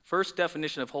 First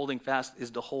definition of holding fast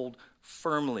is to hold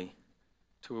firmly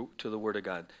to the Word of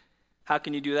God. How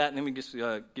can you do that? Let me just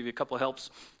give you a couple of helps.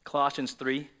 Colossians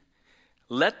 3.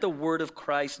 Let the word of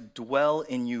Christ dwell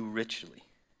in you richly,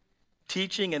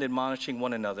 teaching and admonishing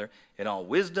one another in all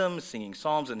wisdom, singing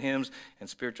psalms and hymns and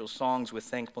spiritual songs with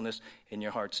thankfulness in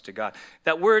your hearts to God.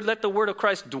 That word, let the word of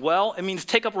Christ dwell, it means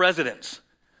take up residence,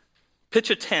 pitch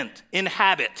a tent,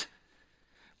 inhabit.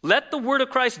 Let the word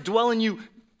of Christ dwell in you,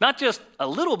 not just a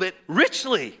little bit,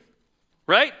 richly,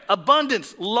 right?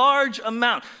 Abundance, large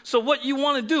amount. So what you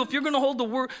want to do, if you're going to hold the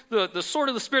word, the sword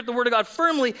of the Spirit, the word of God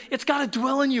firmly, it's got to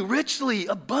dwell in you richly,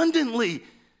 abundantly.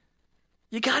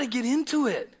 You got to get into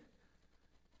it.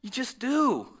 You just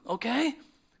do, okay?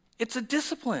 It's a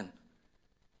discipline.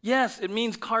 Yes, it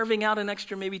means carving out an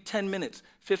extra maybe 10 minutes,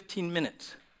 15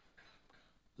 minutes.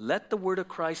 Let the word of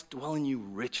Christ dwell in you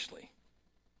richly.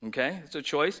 Okay, it's a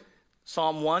choice.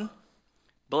 Psalm 1,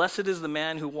 blessed is the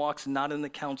man who walks not in the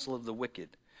counsel of the wicked,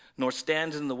 nor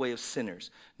stands in the way of sinners,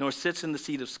 nor sits in the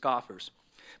seat of scoffers.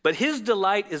 But his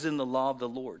delight is in the law of the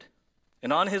Lord,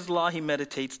 and on his law he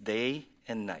meditates day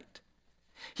and night.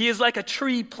 He is like a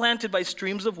tree planted by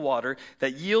streams of water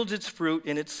that yields its fruit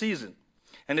in its season,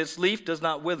 and its leaf does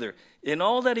not wither. In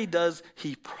all that he does,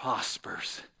 he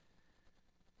prospers.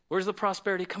 Where's the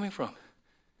prosperity coming from?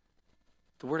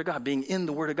 The Word of God, being in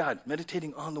the Word of God,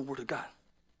 meditating on the Word of God,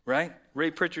 right?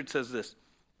 Ray Pritchard says this.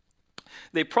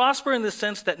 They prosper in the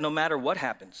sense that no matter what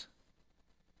happens,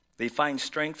 they find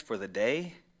strength for the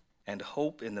day and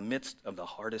hope in the midst of the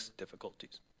hardest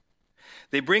difficulties.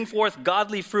 They bring forth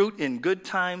godly fruit in good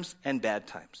times and bad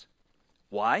times.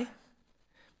 Why?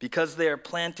 Because they are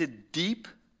planted deep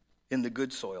in the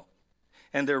good soil,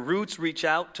 and their roots reach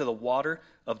out to the water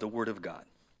of the Word of God.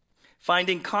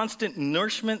 Finding constant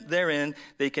nourishment therein,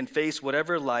 they can face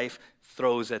whatever life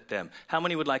throws at them. How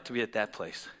many would like to be at that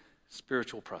place?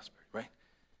 Spiritual prosperity, right?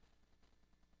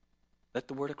 Let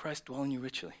the word of Christ dwell in you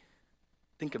richly.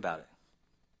 Think about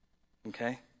it.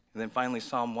 Okay? And then finally,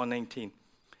 Psalm 119.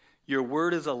 Your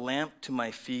word is a lamp to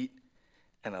my feet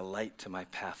and a light to my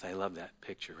path. I love that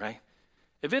picture, right?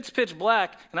 If it's pitch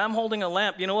black and I'm holding a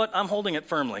lamp, you know what? I'm holding it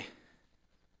firmly.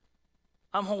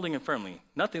 I'm holding it firmly.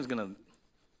 Nothing's going to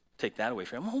take that away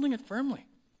from you. I'm holding it firmly.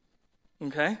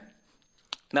 Okay?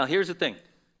 Now, here's the thing.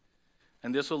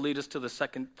 And this will lead us to the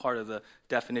second part of the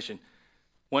definition.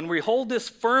 When we hold this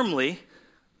firmly,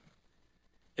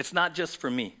 it's not just for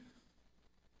me.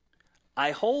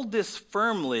 I hold this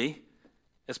firmly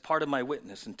as part of my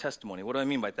witness and testimony. What do I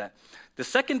mean by that? The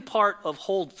second part of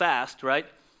hold fast, right?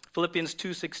 Philippians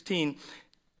 2:16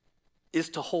 is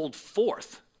to hold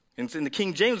forth And it's in the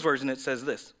King James Version, it says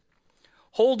this: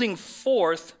 holding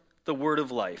forth the word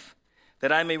of life,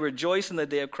 that I may rejoice in the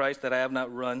day of Christ, that I have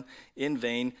not run in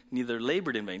vain, neither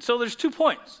labored in vain. So there's 2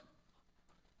 points.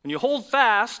 When you hold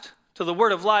fast to the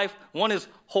word of life, one is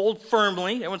hold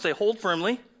firmly. Everyone say hold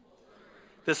firmly.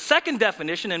 The second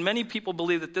definition, and many people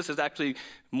believe that this is actually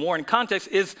more in context,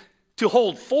 is to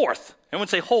hold forth. Everyone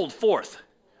say hold forth.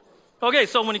 Okay,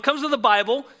 so when it comes to the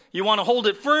Bible, you want to hold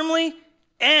it firmly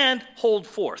and hold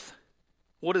forth.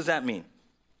 What does that mean?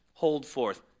 Hold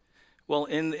forth. Well,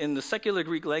 in the secular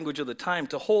Greek language of the time,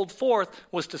 to hold forth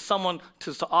was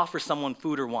to offer someone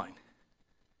food or wine.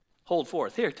 Hold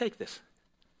forth. Here, take this.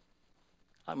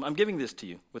 I'm giving this to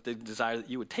you with the desire that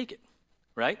you would take it,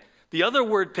 right? The other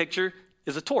word picture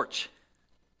is a torch,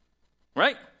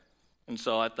 right? And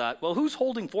so I thought, well, who's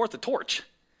holding forth a torch?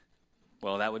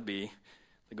 Well, that would be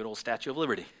the good old Statue of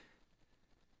Liberty,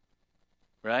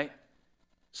 right?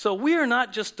 So we are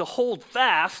not just to hold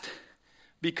fast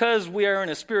because we are in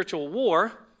a spiritual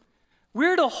war.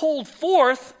 We're to hold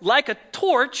forth like a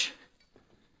torch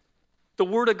the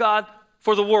word of God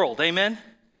for the world, amen?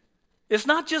 It's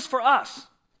not just for us.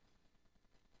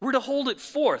 We're to hold it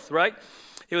forth, right?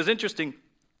 It was interesting.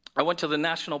 I went to the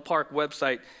National Park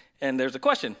website, and there's a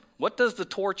question. What does the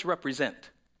torch represent?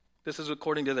 This is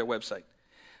according to their website.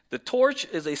 The torch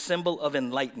is a symbol of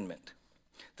enlightenment.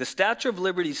 The Statue of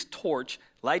Liberty's torch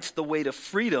lights the way to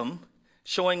freedom,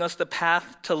 showing us the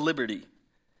path to liberty.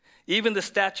 Even the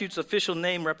statue's official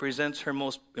name represents her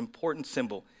most important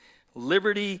symbol,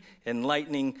 liberty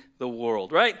enlightening the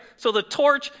world, right? So the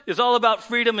torch is all about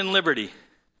freedom and liberty.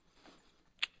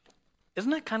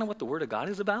 Isn't that kind of what the Word of God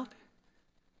is about?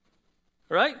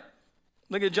 Right?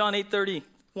 Look at John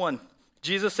 8:31.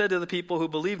 Jesus said to the people who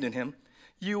believed in him,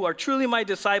 "You are truly my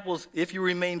disciples if you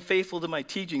remain faithful to my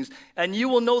teachings, and you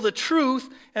will know the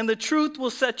truth, and the truth will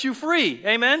set you free."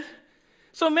 Amen?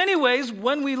 So in many ways,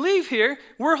 when we leave here,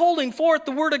 we're holding forth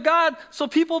the Word of God so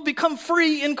people become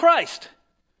free in Christ.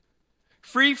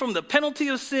 Free from the penalty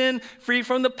of sin, free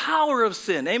from the power of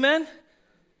sin. Amen?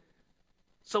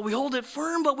 So we hold it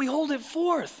firm, but we hold it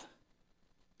forth.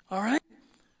 All right?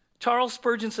 Charles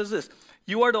Spurgeon says this: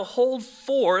 you are to hold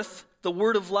forth the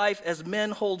word of life as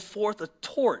men hold forth a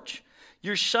torch.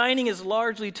 Your shining is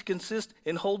largely to consist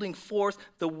in holding forth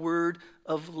the word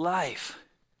of life.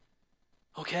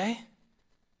 Okay?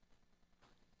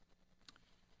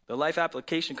 The Life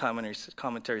Application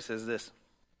commentary says this: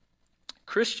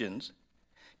 Christians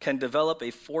can develop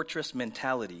a fortress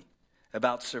mentality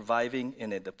about surviving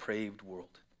in a depraved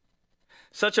world.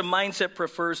 Such a mindset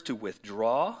prefers to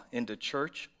withdraw into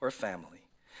church or family,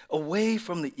 away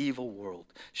from the evil world,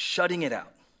 shutting it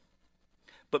out.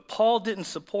 But Paul didn't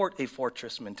support a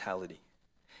fortress mentality.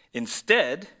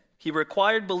 Instead, he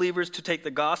required believers to take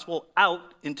the gospel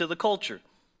out into the culture.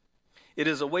 It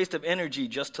is a waste of energy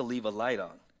just to leave a light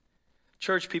on.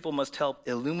 Church people must help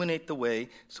illuminate the way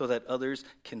so that others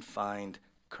can find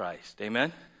Christ.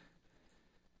 Amen?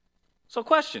 So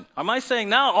question, am I saying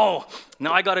now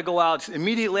I got to go out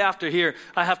immediately after here,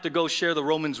 I have to go share the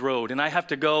Romans road, and I have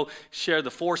to go share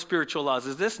the 4 spiritual laws.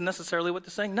 Is this necessarily what they're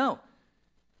saying? No.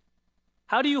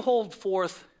 How do you hold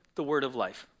forth the word of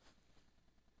life?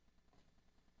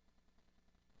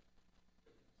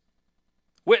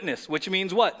 Witness, which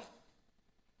means what?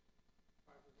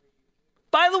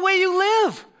 By the way you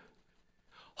live.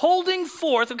 Holding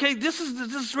forth, okay, this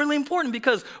is really important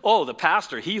because, the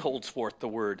pastor, he holds forth the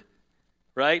word.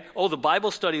 Right? The Bible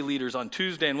study leaders on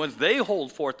Tuesday and Wednesday, they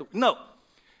hold forth. No.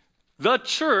 The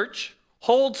church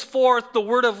holds forth the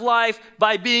word of life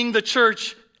by being the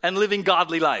church and living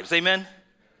godly lives. Amen?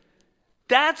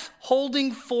 That's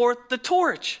holding forth the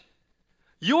torch.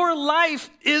 Your life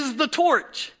is the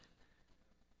torch.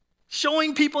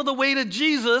 Showing people the way to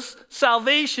Jesus,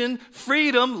 salvation,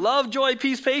 freedom, love, joy,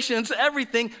 peace, patience,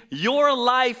 everything. Your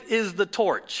life is the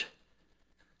torch.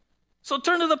 So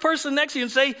turn to the person next to you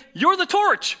and say, you're the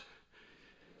torch.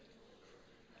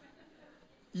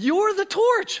 You're the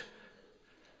torch.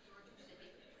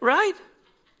 Right?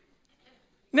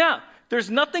 Now, there's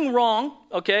nothing wrong,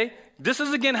 okay? This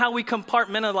is, again, how we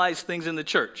compartmentalize things in the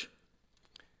church.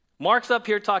 Mark's up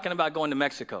here talking about going to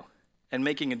Mexico and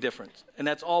making a difference. And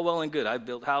that's all well and good. I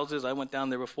built houses. I went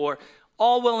down there before.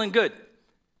 All well and good.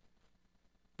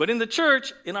 But in the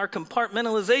church, in our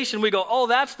compartmentalization, we go,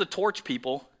 that's the torch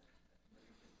people.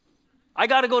 I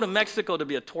got to go to Mexico to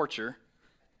be a torcher.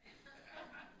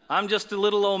 I'm just a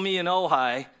little old me in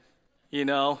Ojai,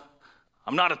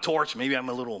 I'm not a torch. Maybe I'm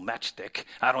a little matchstick.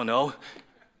 I don't know,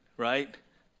 right?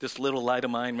 This little light of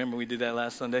mine. Remember we did that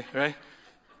last Sunday, right?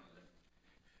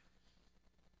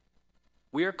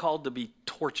 We are called to be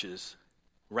torches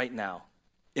right now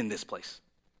in this place,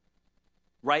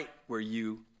 right where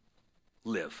you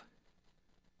live.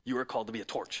 You are called to be a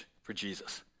torch for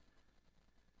Jesus.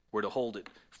 We're to hold it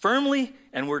firmly,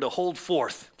 and we're to hold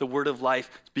forth the word of life,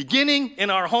 beginning in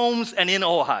our homes and in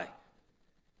Ojai.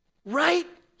 Right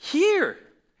here.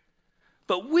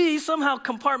 But we somehow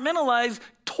compartmentalize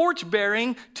torch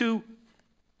bearing to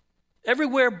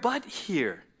everywhere but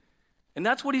here. And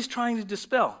that's what he's trying to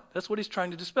dispel.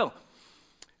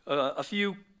 A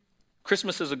few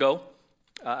Christmases ago,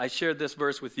 I shared this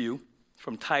verse with you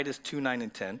from Titus 2:9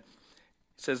 and 10. It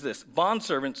says this: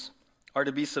 bondservants are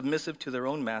to be submissive to their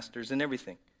own masters in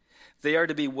everything. They are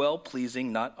to be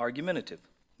well-pleasing, not argumentative,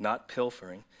 not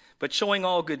pilfering, but showing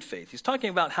all good faith. He's talking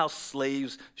about how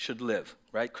slaves should live,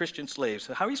 right? Christian slaves.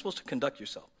 So how are you supposed to conduct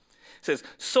yourself? It says,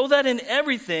 so that in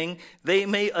everything they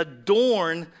may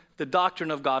adorn the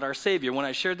doctrine of God our Savior. When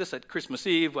I shared this at Christmas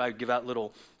Eve, I give out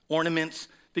little ornaments,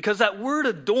 because that word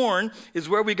adorn is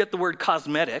where we get the word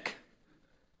cosmetic,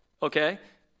 okay?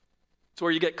 It's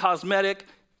where you get cosmetic.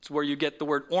 It's where you get the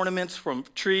word ornaments from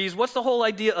trees. What's the whole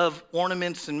idea of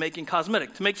ornaments and making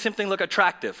cosmetic? To make something look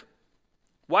attractive.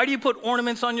 Why do you put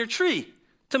ornaments on your tree?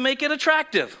 To make it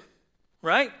attractive,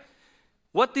 right?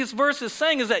 What this verse is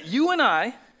saying is that you and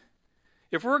I,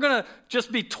 if we're going to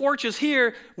just be torches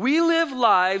here, we live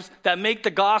lives that make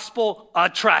the gospel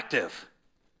attractive.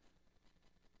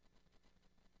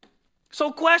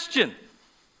 So question,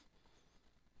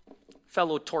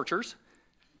 fellow torchers,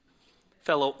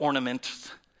 fellow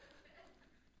ornaments,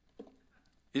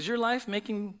 is your life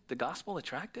making the gospel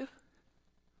attractive?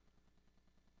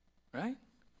 Right?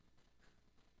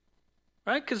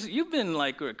 Right? Because you've been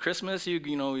like at Christmas, you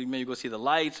maybe go see the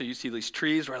lights, or you see these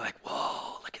trees where like,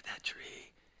 whoa, look at that tree.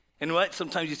 And what?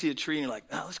 Sometimes you see a tree and you're like,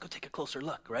 oh, let's go take a closer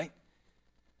look, right?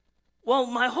 Well,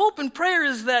 my hope and prayer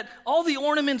is that all the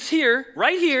ornaments here,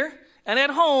 right here, and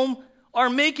at home are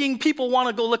making people want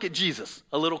to go look at Jesus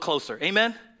a little closer.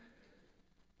 Amen?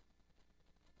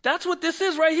 That's what this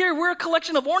is right here. We're a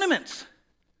collection of ornaments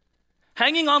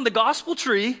hanging on the gospel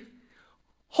tree,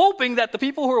 hoping that the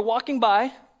people who are walking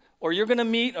by or you're going to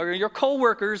meet or your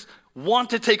coworkers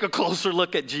want to take a closer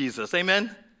look at Jesus.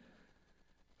 Amen?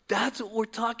 That's what we're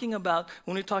talking about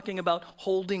when we're talking about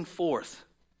holding forth.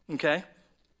 Okay?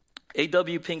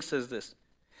 A.W. Pink says this: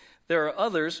 there are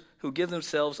others who give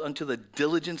themselves unto the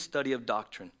diligent study of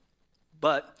doctrine,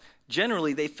 but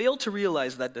generally they fail to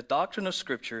realize that the doctrine of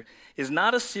Scripture is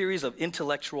not a series of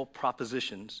intellectual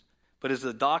propositions, but is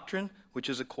a doctrine which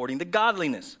is according to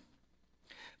godliness.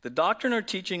 The doctrine or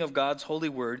teaching of God's holy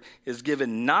word is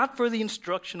given not for the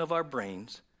instruction of our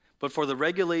brains, but for the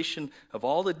regulation of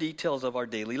all the details of our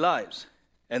daily lives.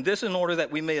 And this in order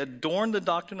that we may adorn the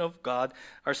doctrine of God,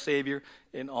 our Savior,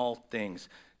 in all things.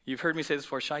 You've heard me say this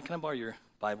before. Shai, can I borrow your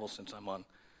Bible since I'm on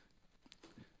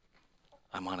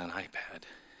an iPad?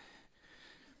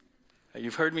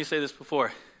 You've heard me say this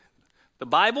before. The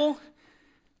Bible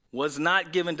was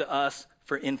not given to us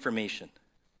for information.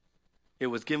 It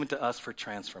was given to us for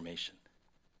transformation.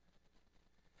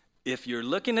 If you're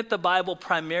looking at the Bible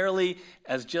primarily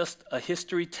as just a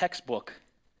history textbook,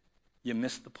 you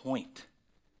miss the point.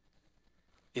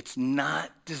 It's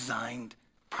not designed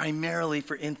primarily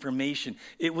for information.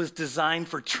 It was designed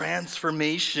for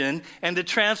transformation, and the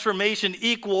transformation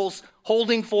equals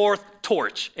holding forth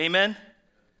torch. Amen?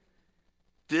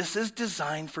 This is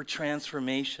designed for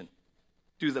transformation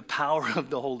through the power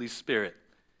of the Holy Spirit.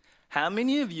 How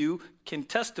many of you can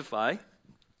testify,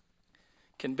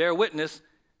 can bear witness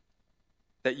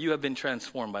that you have been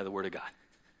transformed by the Word of God?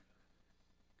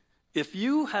 If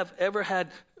you have ever had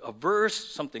a verse,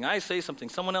 something I say, something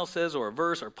someone else says, or a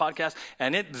verse or a podcast,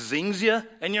 and it zings you,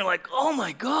 and you're like, oh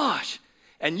my gosh,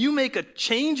 and you make a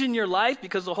change in your life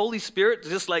because the Holy Spirit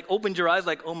just like opened your eyes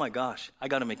like, oh my gosh, I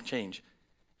got to make a change.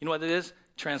 You know what it is?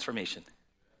 Transformation.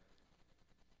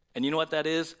 And you know what that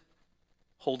is?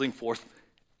 Holding forth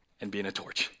and being a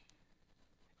torch.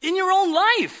 In your own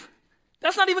life.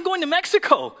 That's not even going to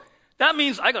Mexico. That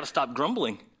means I got to stop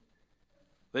grumbling.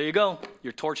 There you go.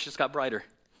 Your torch just got brighter.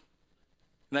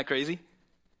 Isn't that crazy?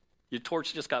 Your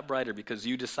torch just got brighter because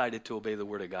you decided to obey the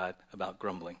Word of God about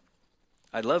grumbling.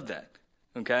 I love that.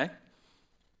 Okay?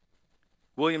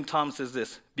 William Tom says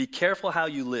this: be careful how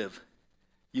you live.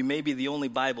 You may be the only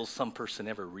Bible some person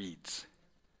ever reads.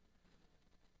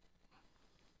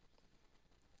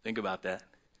 Think about that.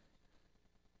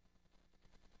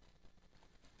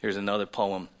 Here's another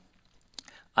poem.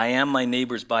 I am my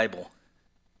neighbor's Bible.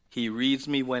 He reads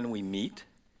me when we meet.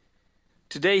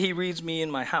 Today he reads me in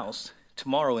my house,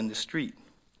 tomorrow in the street.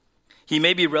 He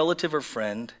may be relative or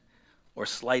friend, or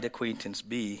slight acquaintance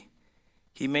be.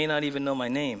 He may not even know my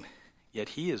name, yet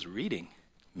he is reading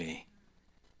me.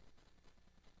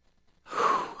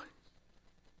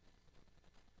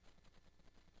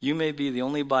 you may be the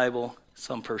only Bible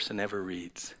some person ever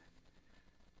reads.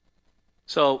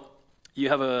 So you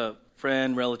have a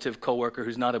friend, relative, coworker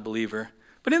who's not a believer,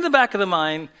 but in the back of the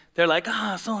mind, they're like,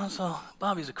 so-and-so,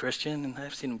 Bobby's a Christian, and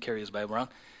I've seen him carry his Bible around.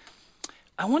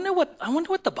 I wonder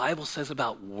what the Bible says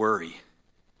about worry.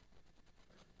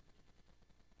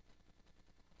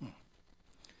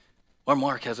 Or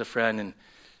Mark has a friend and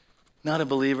not a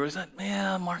believer. He's like,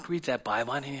 yeah, Mark reads that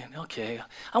Bible. Okay.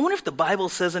 I wonder if the Bible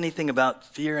says anything about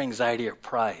fear, anxiety, or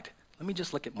pride. Let me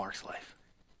just look at Mark's life.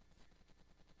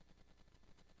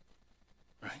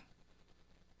 Right?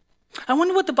 I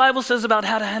wonder what the Bible says about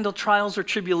how to handle trials or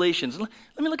tribulations. Let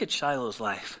me look at Shiloh's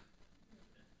life.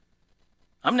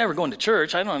 I'm never going to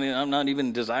church. I'm not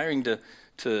even desiring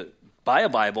to buy a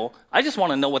Bible. I just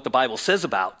want to know what the Bible says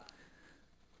about.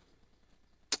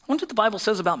 I wonder what the Bible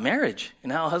says about marriage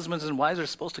and how husbands and wives are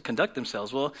supposed to conduct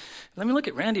themselves. Well, let me look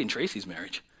at Randy and Tracy's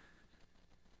marriage.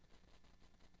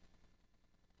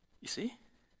 You see?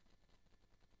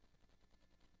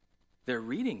 They're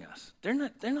reading us. They're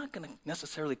not going to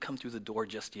necessarily come through the door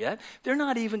just yet. They're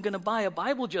not even going to buy a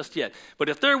Bible just yet. But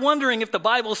if they're wondering if the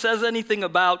Bible says anything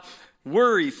about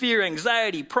worry, fear,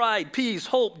 anxiety, pride, peace,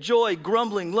 hope, joy,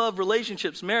 grumbling, love,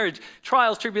 relationships, marriage,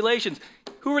 trials, tribulations,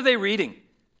 who are they reading?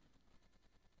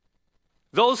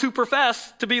 Those who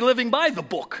profess to be living by the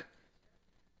book.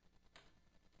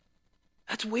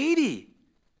 That's weighty.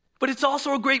 But it's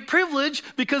also a great privilege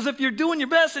because if you're doing your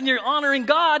best and you're honoring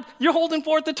God, you're holding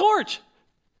forth the torch.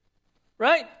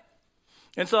 Right?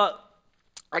 And so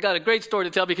I got a great story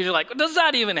to tell because you're like, does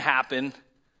that even happen?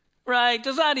 Right?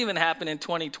 Does that even happen in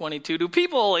 2022? Do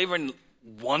people even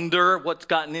wonder what's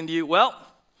gotten into you? Well,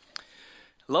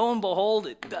 lo and behold,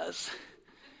 it does.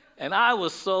 And I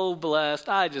was so blessed.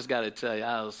 I just got to tell you,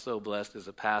 I was so blessed as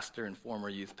a pastor and former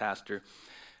youth pastor.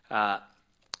 I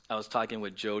was talking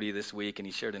with Jody this week, and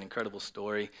he shared an incredible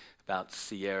story about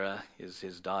Sierra,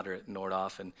 his daughter at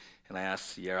Nordhoff. And I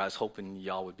asked Sierra, I was hoping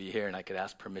y'all would be here and I could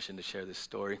ask permission to share this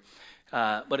story.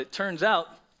 But it turns out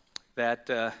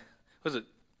that, was it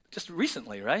just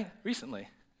recently, right? Recently,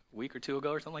 a week or two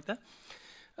ago or something like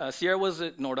that. Sierra was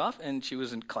at Nordhoff, and she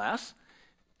was in class.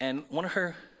 And one of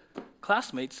her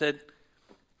classmates said,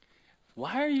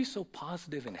 "Why are you so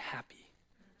positive and happy?"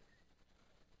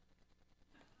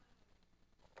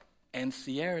 And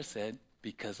Sierra said,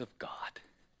 "Because of God.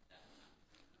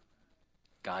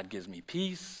 God gives me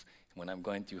peace. When I'm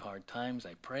going through hard times,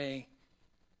 I pray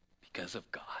because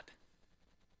of God."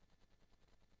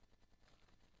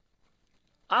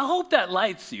 I hope that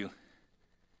lights you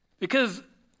because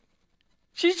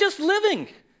she's just living.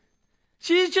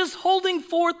 She's just holding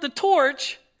forth the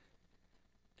torch.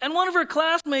 And one of her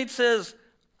classmates says,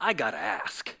 "I got to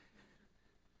ask.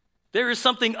 There is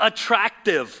something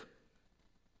attractive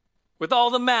with all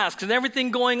the masks and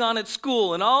everything going on at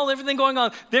school and everything going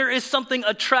on. There is something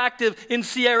attractive in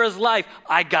Sierra's life.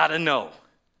 I got to know."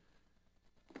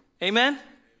 Amen?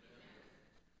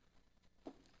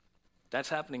 That's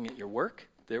happening at your work.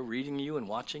 They're reading you and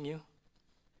watching you.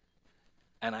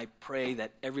 And I pray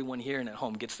that everyone here and at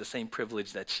home gets the same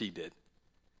privilege that she did.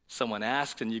 Someone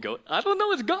asks and you go, "I don't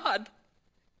know, it's God."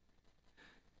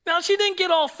 Now, she didn't get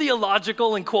all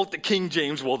theological and quote the King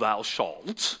James, "Well, thou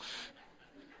shalt."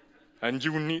 And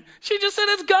you need, she just said,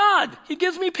 "It's God. He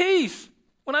gives me peace.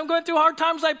 When I'm going through hard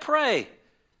times, I pray."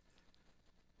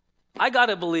 I got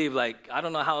to believe, I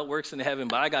don't know how it works in heaven,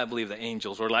 but I got to believe the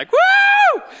angels were like,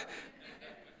 "Woo!"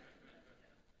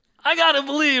 I got to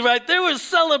believe, right? There was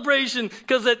celebration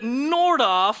because at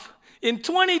Nordhoff in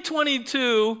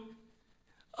 2022,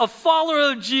 a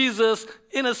follower of Jesus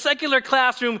in a secular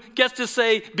classroom gets to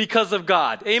say, "Because of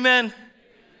God." Amen?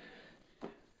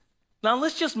 Now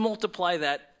let's just multiply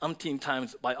that umpteen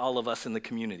times by all of us in the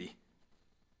community.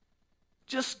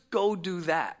 Just go do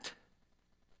that.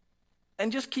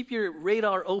 And just keep your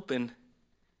radar open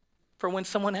for when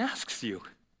someone asks you.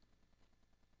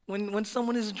 When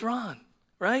someone is drawn,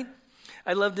 right?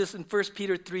 I love this in 1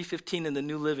 Peter 3:15 in the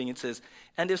New Living. It says,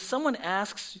 "And if someone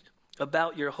asks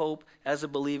about your hope as a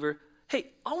believer,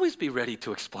 hey, always be ready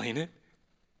to explain it."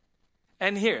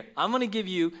 And here, I'm going to give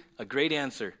you a great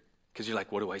answer because you're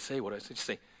like, "What do I say? What do I say?" Just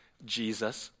say,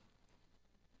 "Jesus."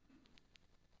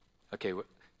 Okay, we're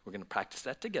going to practice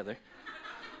that together.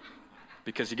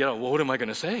 Because you get, what am I going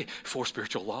to say? 4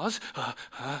 spiritual laws?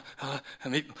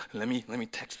 Let me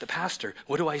text the pastor.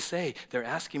 What do I say? They're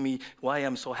asking me why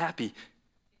I'm so happy.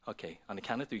 Okay, on the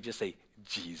count of 3, just say,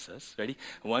 "Jesus." Ready?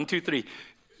 1, 2, 3.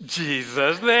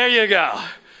 Jesus. There you go.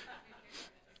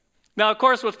 Now, of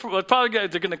course, what's probably they're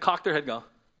going to cock their head and go.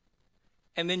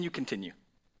 And then you continue.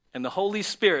 And the Holy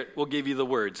Spirit will give you the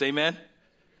words. Amen?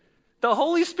 The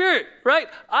Holy Spirit, right?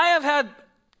 I have had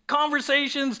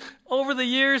conversations over the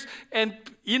years, and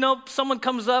someone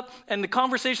comes up and the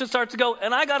conversation starts to go,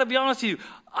 and I got to be honest with you,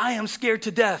 I am scared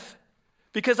to death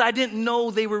because I didn't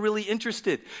know they were really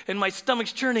interested, and my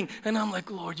stomach's churning, and I'm like,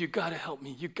 Lord, you got to help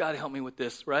me. You got to help me with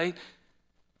this, right?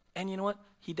 And you know what?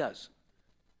 He does.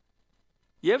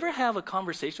 You ever have a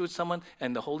conversation with someone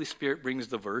and the Holy Spirit brings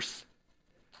the verse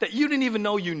that you didn't even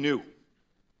know you knew,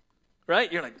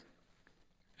 right? You're like,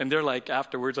 and they're like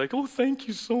afterwards, like, oh, thank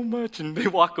you so much. And they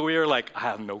walk away, you're like, I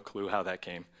have no clue how that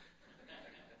came.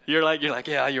 You're like,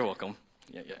 yeah, you're welcome.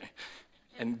 Yeah.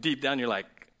 And deep down, you're like,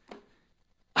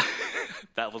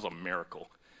 that was a miracle,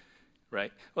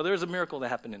 right? Well, there was a miracle that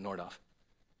happened in Nordhoff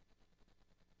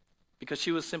because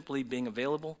she was simply being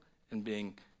available and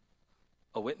being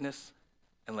a witness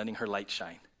and letting her light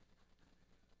shine.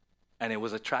 And it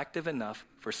was attractive enough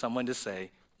for someone to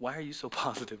say, why are you so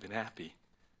positive and happy?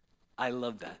 I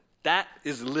love that. That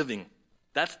is living.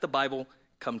 That's the Bible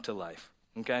come to life,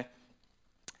 okay?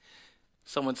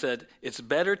 Someone said, it's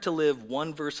better to live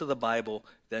one verse of the Bible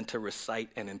than to recite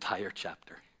an entire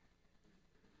chapter.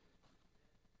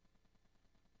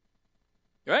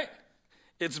 Right?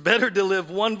 It's better to live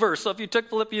one verse. So if you took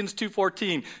Philippians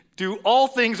 2:14, do all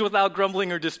things without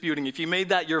grumbling or disputing. If you made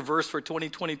that your verse for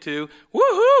 2022,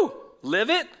 woohoo! Live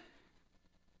it.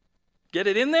 Get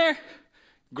it in there.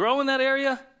 Grow in that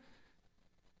area.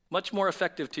 Much more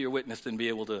effective to your witness than be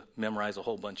able to memorize a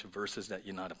whole bunch of verses that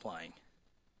you're not applying.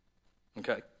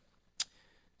 Okay.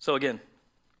 So again,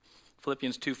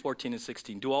 Philippians 2:14 and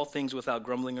 16. Do all things without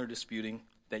grumbling or disputing,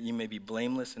 that you may be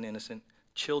blameless and innocent,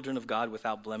 children of God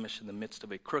without blemish in the midst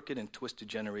of a crooked and twisted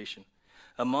generation,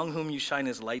 among whom you shine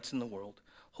as lights in the world,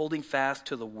 holding fast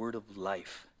to the word of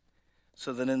life,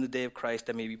 so that in the day of Christ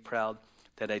I may be proud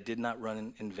that I did not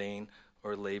run in vain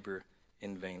or labor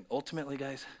in vain. Ultimately,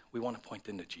 guys, we want to point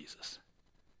them to Jesus,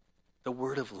 the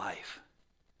word of life.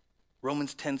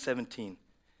 Romans 10:17.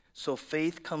 So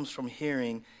faith comes from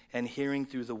hearing, and hearing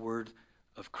through the word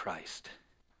of Christ.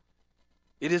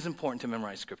 It is important to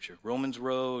memorize Scripture. Romans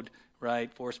Road,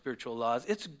 right? 4 spiritual laws.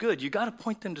 It's good. You got to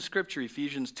point them to Scripture.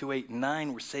 Ephesians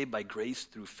 2:8-9. We're saved by grace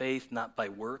through faith, not by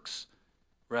works,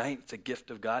 right? It's a gift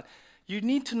of God. You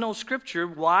need to know Scripture.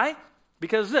 Why?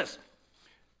 Because this.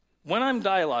 When I'm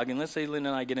dialoguing, let's say Lynn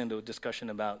and I get into a discussion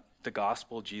about the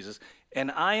gospel of Jesus,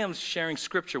 and I am sharing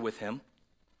Scripture with him,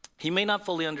 he may not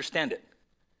fully understand it.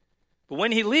 But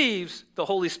when he leaves, the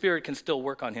Holy Spirit can still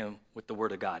work on him with the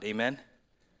Word of God. Amen?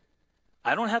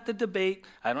 I don't have to debate.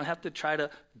 I don't have to try to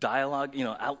dialogue,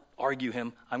 out-argue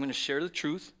him. I'm going to share the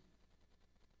truth,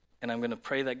 and I'm going to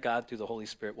pray that God, through the Holy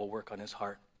Spirit, will work on his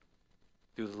heart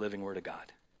through the living Word of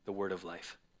God, the Word of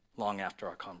life, long after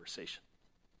our conversation.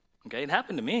 Okay, it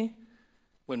happened to me.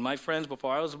 When my friends,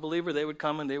 before I was a believer, they would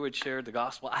come and they would share the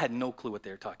gospel. I had no clue what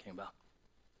they were talking about.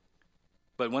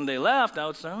 But when they left, I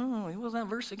would say, oh, what was that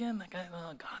verse again? That guy,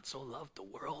 oh, God so loved the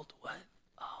world. What?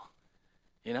 Oh,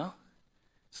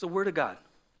 It's the Word of God.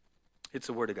 It's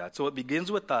the Word of God. So it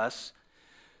begins with us.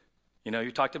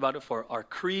 You talked about it for our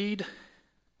creed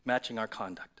matching our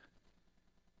conduct,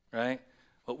 right?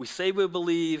 What we say we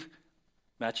believe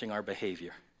matching our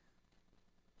behavior.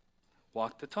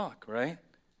 Walk the talk, right?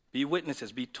 Be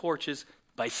witnesses, be torches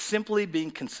by simply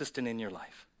being consistent in your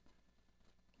life.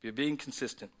 You're being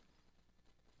consistent.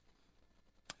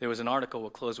 There was an article,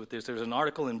 we'll close with this. There was an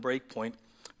article in Breakpoint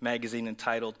magazine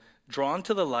entitled, Drawn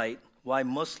to the Light, Why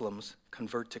Muslims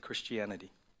Convert to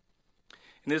Christianity.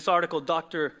 In this article,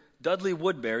 Dr. Dudley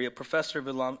Woodbury, a professor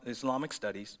of Islamic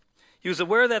studies, he was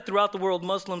aware that throughout the world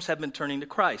Muslims have been turning to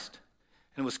Christ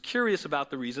and was curious about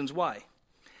the reasons why,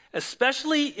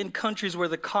 especially in countries where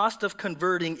the cost of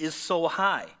converting is so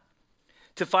high.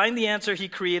 To find the answer, he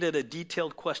created a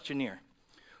detailed questionnaire.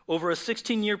 Over a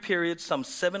 16-year period, some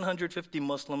 750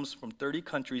 Muslims from 30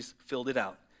 countries filled it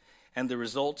out, and the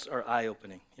results are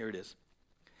eye-opening. Here it is.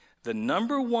 The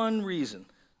number one reason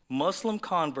Muslim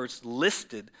converts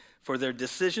listed for their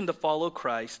decision to follow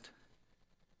Christ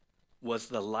was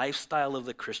the lifestyle of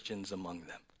the Christians among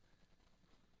them.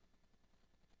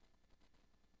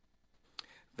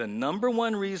 The number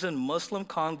one reason Muslim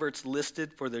converts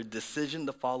listed for their decision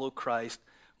to follow Christ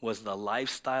was the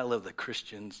lifestyle of the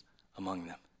Christians among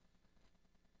them.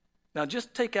 Now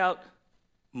just take out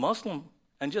Muslim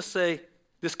and just say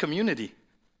this community.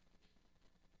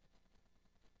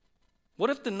 What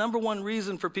if the number one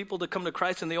reason for people to come to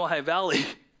Christ in the Ojai Valley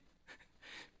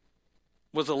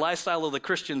was the lifestyle of the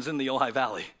Christians in the Ojai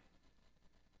Valley?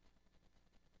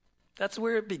 That's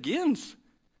where it begins.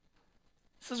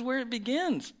 This is where it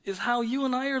begins, is how you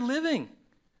and I are living,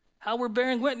 how we're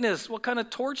bearing witness. What kind of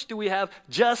torch do we have?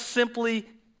 Just simply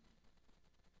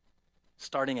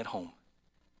starting at home,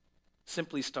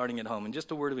 simply starting at home. And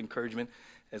just a word of encouragement,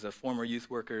 as a former youth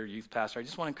worker, youth pastor, I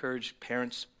just want to encourage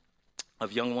parents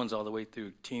of young ones all the way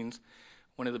through teens.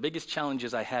 One of the biggest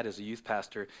challenges I had as a youth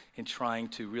pastor in trying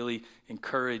to really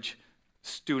encourage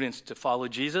students to follow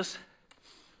Jesus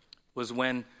was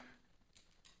when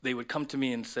they would come to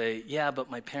me and say, yeah, but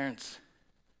my parents.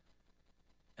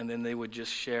 And then they would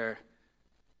just share,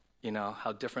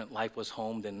 how different life was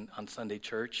home than on Sunday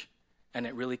church. And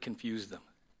it really confused them.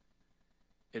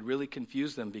 It really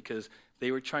confused them because they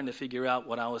were trying to figure out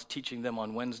what I was teaching them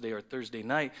on Wednesday or Thursday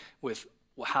night with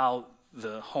how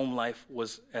the home life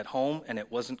was at home, and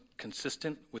it wasn't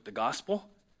consistent with the gospel,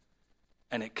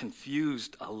 and it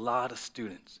confused a lot of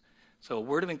students. So a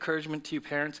word of encouragement to you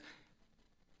parents,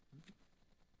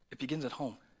 it begins at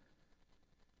home.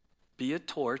 Be a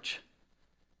torch,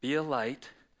 be a light,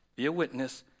 be a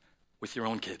witness with your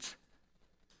own kids.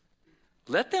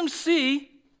 Let them see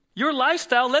your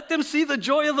lifestyle. Let them see the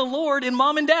joy of the Lord in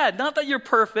mom and dad. Not that you're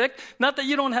perfect, not that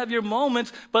you don't have your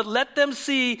moments, but let them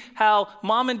see how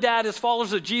mom and dad, as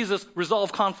followers of Jesus,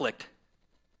 resolve conflict.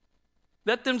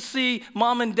 Let them see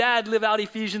mom and dad live out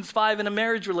Ephesians 5 in a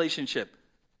marriage relationship.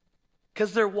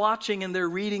 Because they're watching and they're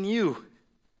reading you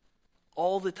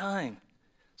all the time.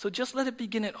 So just let it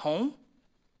begin at home.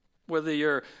 Whether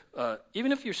you're,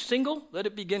 even if you're single, let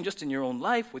it begin just in your own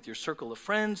life with your circle of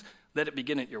friends. Let it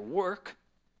begin at your work.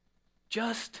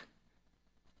 Just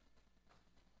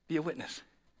be a witness,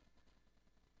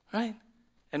 right?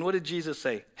 And what did Jesus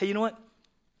say? Hey, you know what?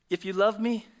 If you love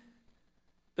me,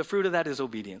 the fruit of that is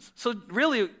obedience. So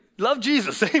really, love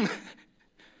Jesus. Amen.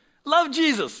 Love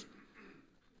Jesus.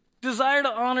 Desire to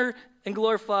honor and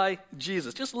glorify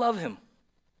Jesus. Just love him.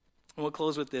 And we'll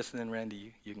close with this, and then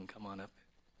Randy, you can come on up.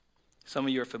 Some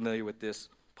of you are familiar with this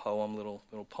poem, little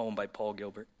poem by Paul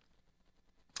Gilbert.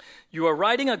 You are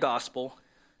writing a gospel,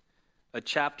 a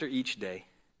chapter each day,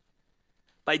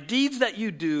 by deeds that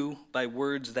you do, by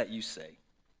words that you say.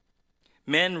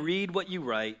 Men read what you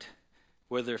write,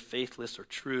 whether faithless or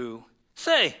true.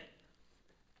 Say,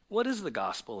 what is the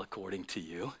gospel according to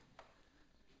you?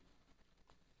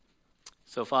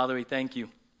 So, Father, we thank you.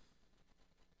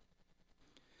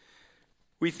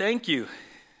 We thank you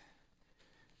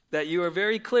that you are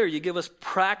very clear. You give us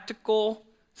practical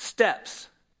steps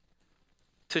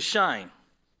to shine.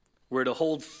 We're to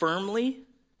hold firmly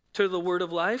to the word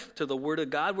of life, to the word of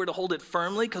God. We're to hold it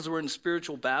firmly because we're in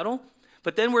spiritual battle.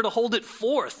 But then we're to hold it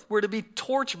forth. We're to be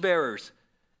torch bearers.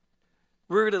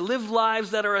 We're to live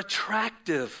lives that are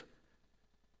attractive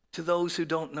to those who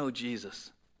don't know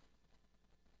Jesus.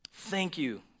 Thank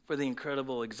you for the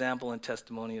incredible example and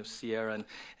testimony of Sierra,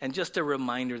 and just a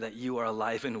reminder that you are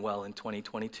alive and well in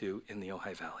 2022 in the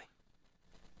Ojai Valley.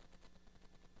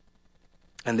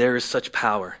 And there is such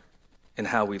power in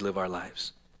how we live our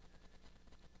lives.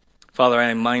 Father, I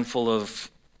am mindful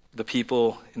of the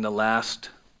people in the last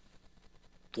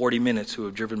 40 minutes who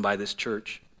have driven by this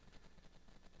church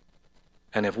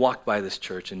and have walked by this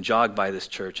church and jogged by this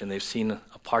church, and they've seen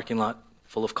a parking lot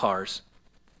full of cars.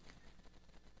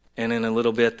 And in a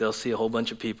little bit, they'll see a whole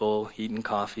bunch of people eating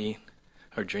coffee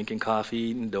or drinking coffee,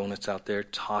 eating donuts out there,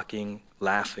 talking,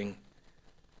 laughing.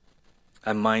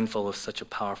 I'm mindful of such a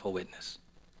powerful witness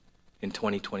in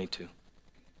 2022.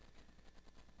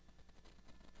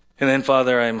 And then,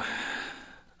 Father,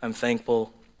 I'm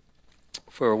thankful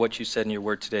for what you said in your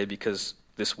word today, because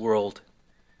this world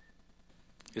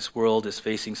is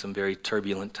facing some very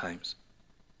turbulent times.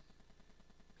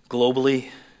 Globally,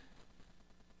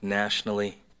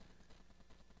 nationally,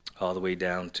 all the way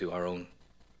down to our own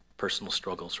personal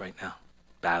struggles right now,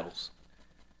 battles.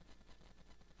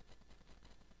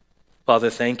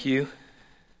 Father, thank you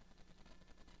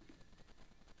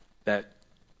that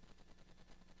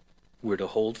we're to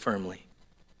hold firmly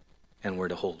and we're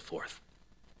to hold forth.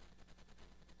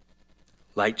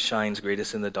 Light shines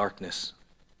greatest in the darkness,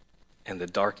 and the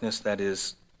darkness that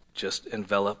is just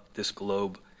enveloped this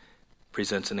globe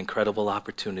presents an incredible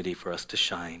opportunity for us to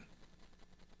shine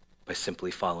by simply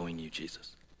following you,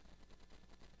 Jesus.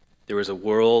 There is a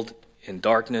world in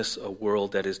darkness, a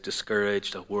world that is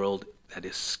discouraged, a world that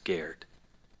is scared.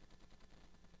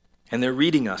 And they're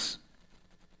reading us.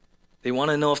 They want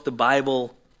to know if the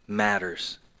Bible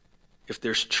matters, if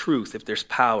there's truth, if there's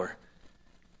power,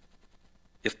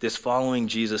 if this following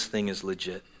Jesus thing is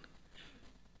legit.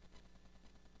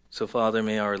 So, Father,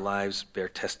 may our lives bear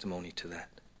testimony to that.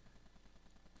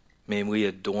 May we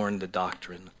adorn the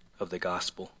doctrine of the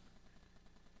gospel.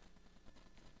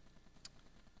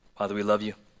 Father, we love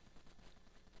you.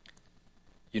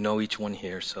 You know each one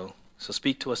here, so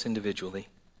speak to us individually.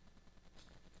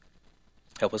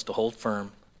 Help us to hold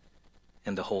firm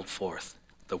and to hold forth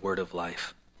the word of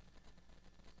life.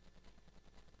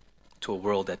 to a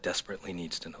world that desperately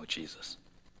needs to know Jesus.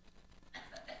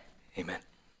 Amen.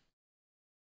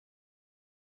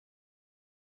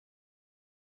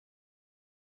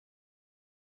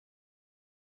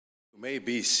 You may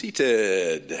be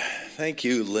seated. Thank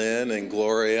you, Lynn and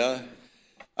Gloria.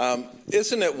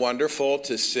 Isn't it wonderful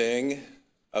to sing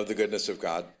of the goodness of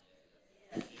God?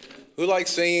 Who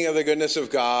likes singing of the goodness of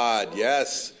God?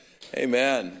 Yes.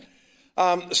 Amen.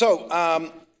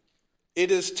 It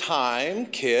is time,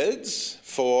 kids,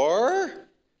 for...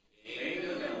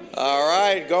 All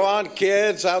right, go on,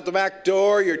 kids, out the back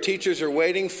door. Your teachers are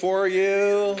waiting for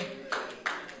you.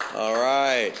 All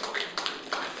right.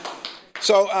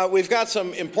 So we've got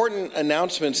some important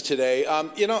announcements today.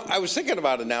 I was thinking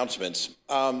about announcements,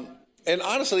 and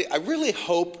honestly, I really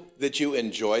hope that you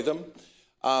enjoy them,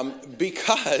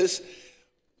 because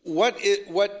what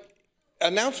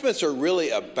announcements are really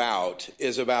about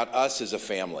is about us as a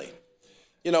family.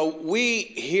 We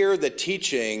hear the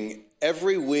teaching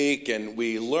every week, and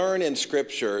we learn in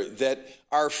Scripture that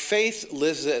our faith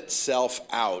lives itself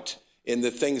out in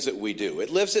the things that we do. It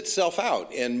lives itself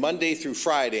out in Monday through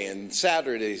Friday and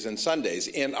Saturdays and Sundays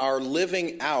in our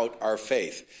living out our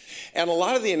faith. And a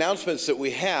lot of the announcements that we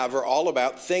have are all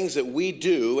about things that we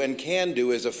do and can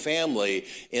do as a family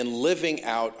in living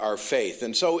out our faith.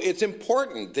 And so it's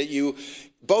important that you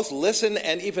both listen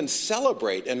and even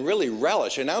celebrate and really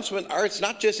relish. It's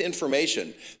not just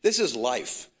information. This is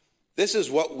life. This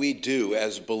is what we do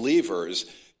as believers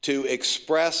to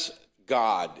express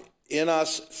God in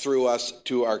us, through us,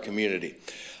 to our community.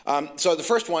 So the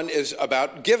first one is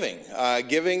about giving.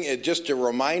 Giving is just a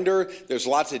reminder. There's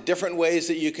lots of different ways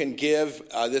that you can give.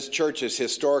 This church is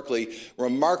historically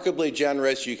remarkably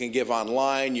generous. You can give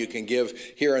online. You can give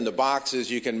here in the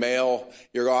boxes. You can mail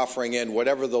your offering in,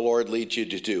 whatever the Lord leads you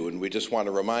to do. And we just want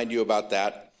to remind you about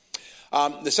that.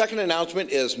 The second announcement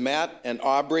is Matt and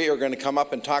Aubrey are going to come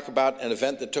up and talk about an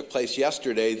event that took place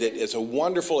yesterday that is a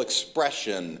wonderful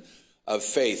expression of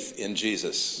faith in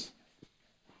Jesus.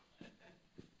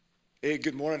 Hey,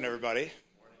 good morning, everybody.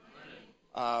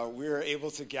 We were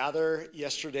able to gather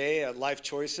yesterday at Life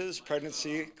Choices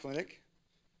Pregnancy Clinic.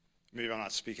 Maybe I'm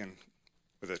not speaking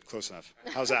with it close enough.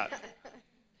 How's that? Am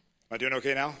I doing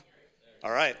okay now?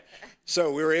 All right.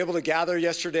 So we were able to gather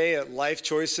yesterday at Life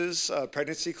Choices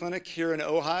Pregnancy Clinic here in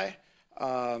Ojai,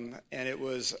 and it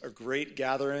was a great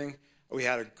gathering. We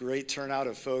had a great turnout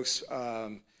of folks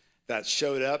that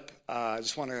showed up. I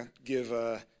just want to give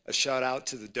a shout out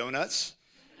to the donuts.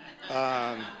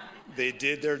 They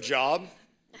did their job.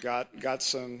 Got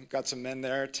some men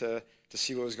there to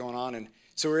see what was going on, and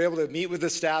so we were able to meet with the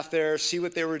staff there, see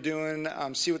what they were doing,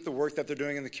 see what the work that they're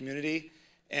doing in the community,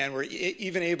 and we're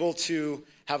even able to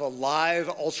have a live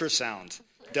ultrasound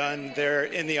done there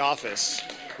in the office,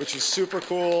 which is super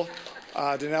cool.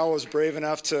 Danelle was brave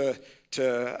enough to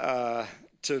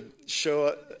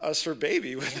show us her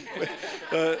baby with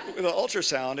an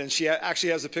ultrasound, and she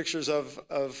actually has the pictures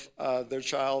of their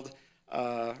child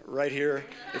right here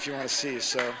if you want to see.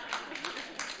 So,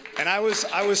 and I was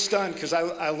stunned because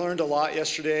I learned a lot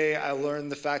yesterday. I learned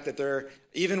the fact that they're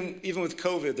even with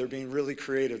COVID, they're being really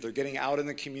creative. They're getting out in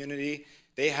the community.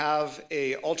 They have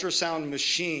a ultrasound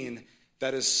machine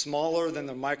that is smaller than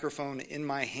the microphone in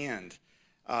my hand.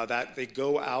 That they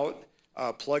go out,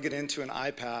 plug it into an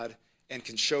iPad, and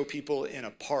can show people in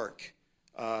a park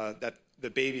that the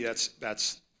baby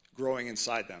that's growing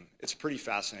inside them. It's pretty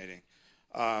fascinating.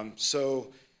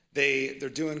 So they're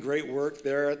doing great work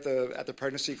there at the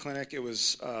pregnancy clinic. It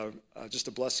was just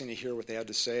a blessing to hear what they had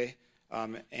to say,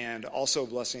 and also a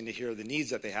blessing to hear the needs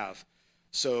that they have.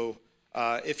 So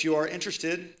if you are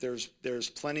interested, there's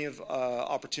plenty of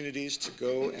opportunities to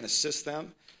go and assist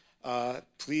them.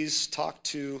 Please talk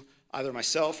to either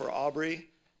myself or Aubrey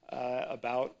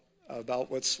about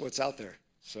what's out there.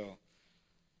 So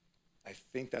I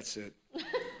think that's it.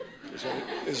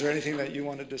 Is there anything that you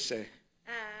wanted to say?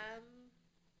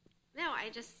 No,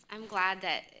 I'm glad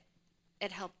that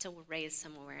it helped to raise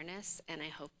some awareness, and I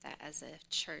hope that as a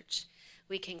church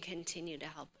we can continue to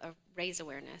help raise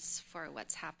awareness for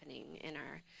what's happening in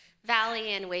our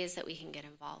valley and ways that we can get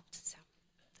involved. So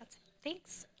that's it.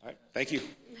 Thanks. All right. Thank you.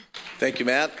 Thank you,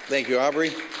 Matt. Thank you,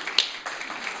 Aubrey.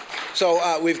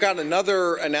 So we've got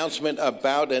another announcement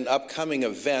about an upcoming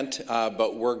event,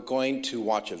 but we're going to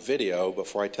watch a video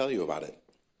before I tell you about it.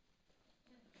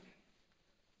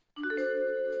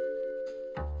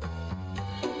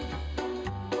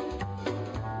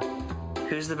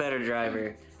 Who's the better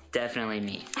driver? Definitely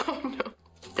me. Oh, no.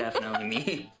 Definitely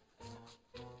me.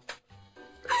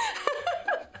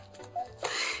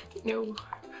 No.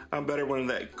 I'm better when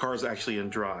that car's actually in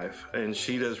drive, and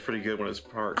she does pretty good when it's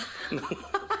parked.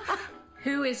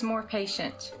 Who is more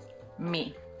patient?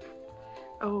 Me.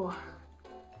 Oh,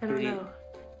 I don't know.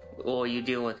 Well, you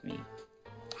deal with me.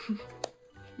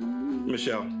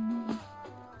 Michelle.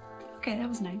 Okay, that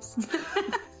was nice.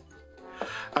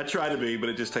 I try to be, but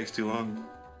it just takes too long.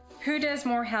 Who does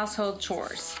more household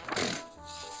chores?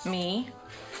 Me.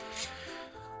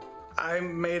 I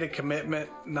made a commitment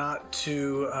not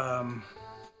to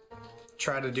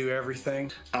try to do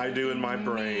everything. I do in my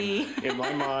brain. In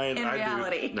my mind, In I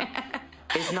reality. do. No.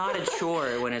 It's not a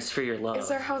chore when it's for your love.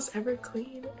 Is our house ever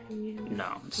clean? I mean,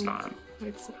 No, it's not.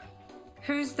 it's not.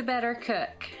 Who's the better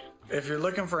cook? If you're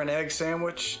looking for an egg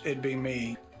sandwich, it'd be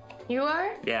me. You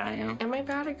are? Yeah, I am. Am I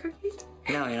bad at cooking?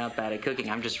 No, you're not bad at cooking.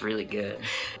 I'm just really good.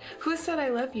 Who said I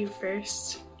love you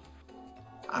first?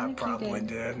 I probably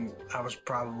did. I was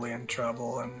probably in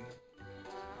trouble, and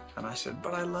I said,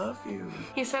 but I love you.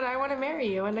 He said, I want to marry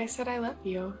you, and I said, I love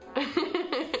you.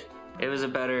 It was a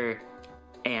better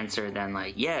answer than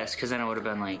like, yes, because then it would have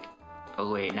been like,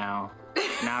 oh, wait, now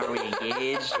are we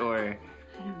engaged? Or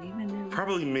I don't even know.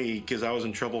 Probably me, because I was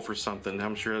in trouble for something.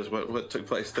 I'm sure that's what took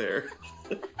place there.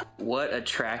 what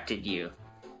attracted you?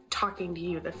 Talking to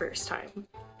you the first time.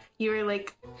 You were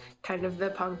like kind of the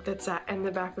punk that sat in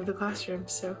the back of the classroom,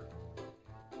 so.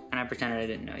 And I pretended I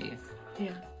didn't know you.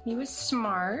 Yeah. He was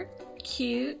smart,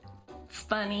 cute,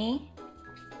 funny.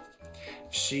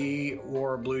 She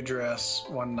wore a blue dress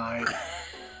one night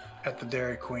at the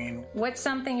Dairy Queen. What's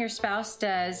something your spouse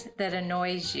does that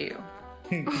annoys you?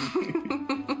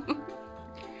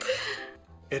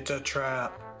 It's a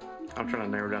trap. I'm trying to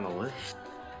narrow down the list.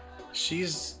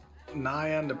 She's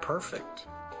nigh unto perfect.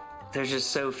 There's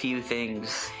just so few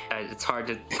things. It's hard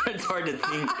to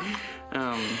think.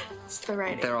 It's the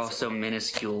right They're all answer. so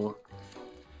minuscule.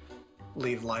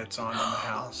 Leave lights on in the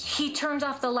house. He turns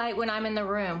off the light when I'm in the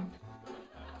room.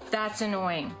 That's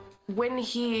annoying. When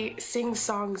he sings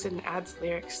songs and adds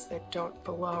lyrics that don't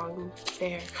belong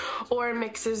there, or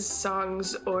mixes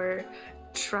songs, or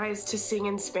tries to sing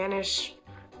in Spanish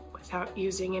without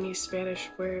using any Spanish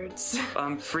words.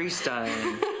 I'm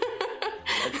freestyling.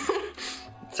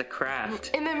 It's a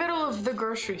craft. In the middle of the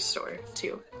grocery store,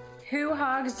 too. Who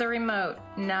hogs the remote?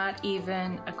 Not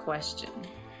even a question.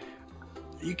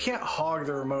 You can't hog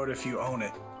the remote if you own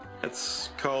it. It's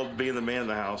called being the man in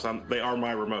the house. They are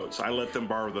my remotes. I let them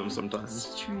borrow them sometimes.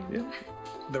 It's true. Yeah.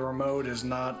 The remote is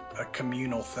not a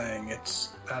communal thing.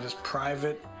 That is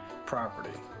private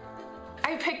property.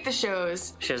 I picked the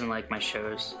shows. She doesn't like my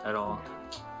shows at all.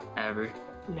 Ever.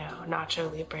 No,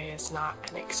 Nacho Libre is not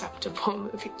an acceptable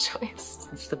movie choice.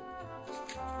 It's the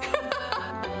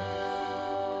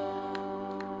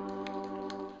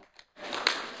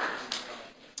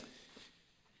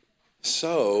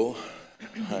So,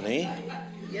 honey,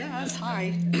 Yes,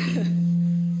 hi.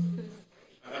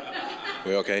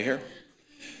 we okay here?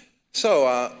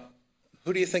 So,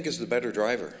 who do you think is the better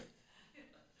driver?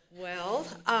 Well,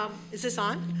 is this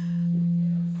on?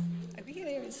 We can't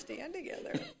even stand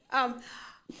together.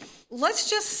 Let's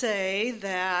just say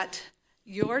that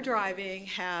your driving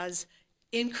has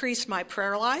increased my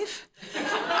prayer life.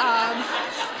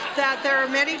 That there are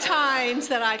many times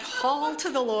that I call to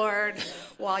the Lord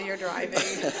while you're driving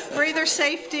for either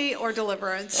safety or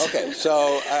deliverance. Okay,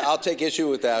 so I'll take issue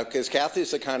with that because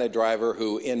Kathy's the kind of driver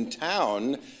who in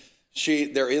town,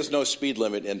 there is no speed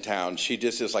limit in town. She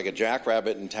just is like a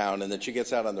jackrabbit in town, and then she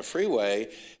gets out on the freeway,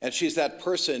 and she's that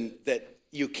person that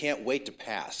you can't wait to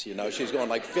pass. You know, she's going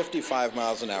like 55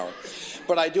 miles an hour.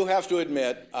 But I do have to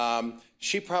admit,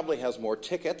 she probably has more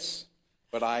tickets,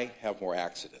 but I have more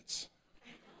accidents.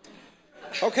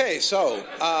 Okay, so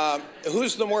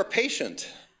who's the more patient?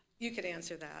 You could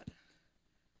answer that.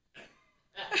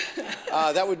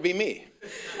 That would be me.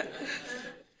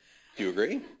 Do you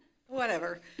agree?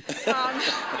 Whatever.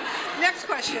 Next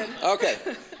question. Okay,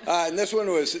 and this one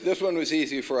was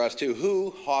easy for us too.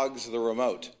 Who hogs the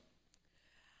remote?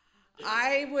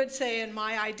 I would say in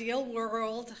my ideal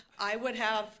world, I would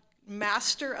have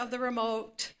master of the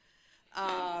remote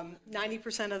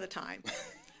 90% of the time.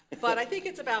 But I think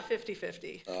it's about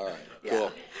 50-50. All right, Yeah.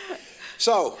 cool.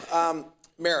 So,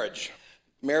 marriage.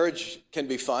 Marriage can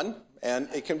be fun, and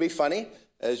it can be funny,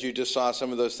 as you just saw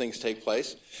some of those things take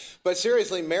place. But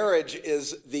seriously, marriage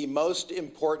is the most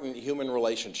important human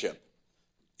relationship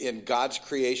in God's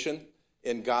creation,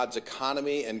 in God's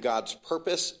economy, and God's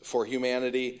purpose for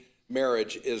humanity.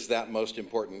 Marriage is that most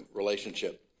important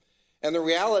relationship. And the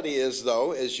reality is,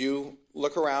 though, as you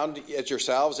look around at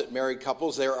yourselves, at married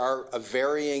couples, there are a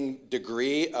varying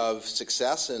degree of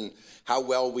success in how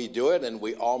well we do it, and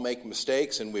we all make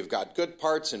mistakes, and we've got good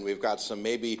parts, and we've got some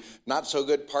maybe not so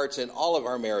good parts in all of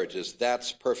our marriages.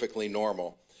 That's perfectly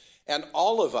normal. And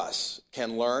all of us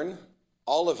can learn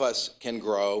all of us can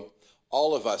grow,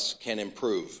 all of us can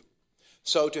improve.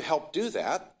 So to help do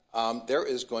that, there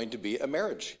is going to be a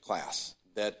marriage class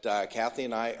that Kathy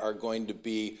and I are going to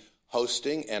be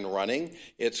hosting and running.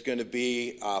 It's going to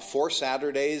be 4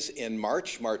 Saturdays in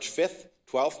March 5th,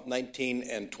 12th, 19th,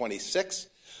 and 26th.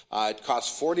 It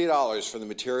costs $40 for the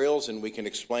materials, and we can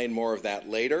explain more of that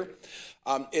later.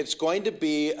 It's going to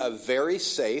be a very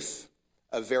safe,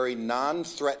 a very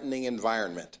non-threatening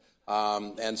environment.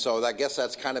 And so I guess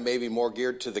that's kind of maybe more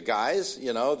geared to the guys,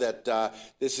 that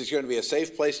this is going to be a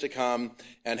safe place to come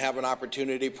and have an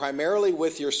opportunity primarily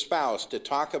with your spouse to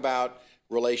talk about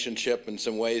relationship and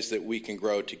some ways that we can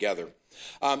grow together.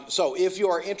 So if you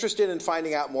are interested in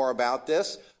finding out more about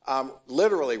this,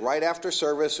 literally right after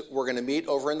service, we're going to meet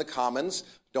over in the Commons.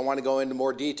 Don't want to go into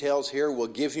more details here. We'll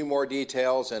give you more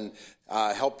details and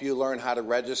help you learn how to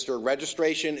register.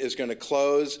 Registration is going to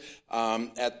close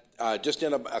just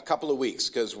in a couple of weeks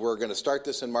because we're going to start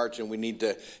this in March and we need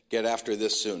to get after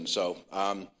this soon. So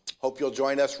hope you'll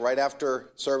join us right after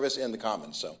service in the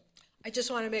Commons. So I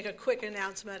just want to make a quick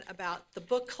announcement about the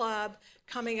book club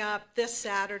coming up this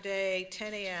Saturday,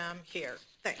 10 a.m. here.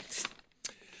 Thanks.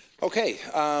 Okay,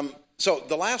 so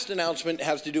the last announcement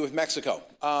has to do with Mexico.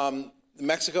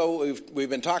 Mexico, we've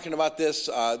been talking about this.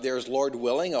 There's Lord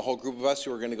willing, a whole group of us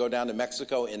who are going to go down to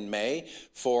Mexico in May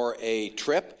for a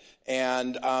trip.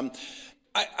 And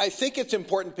I think it's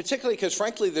important, particularly because,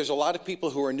 frankly, there's a lot of people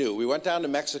who are new. We went down to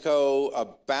Mexico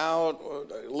about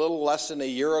a little less than a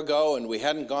year ago, and we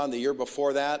hadn't gone the year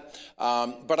before that.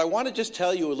 But I want to just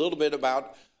tell you a little bit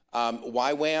about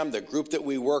YWAM, the group that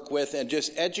we work with, and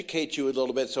just educate you a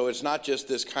little bit so it's not just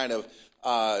this kind of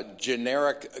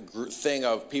generic thing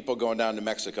of people going down to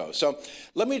Mexico. So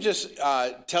let me just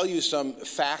tell you some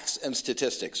facts and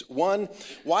statistics. One,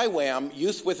 YWAM,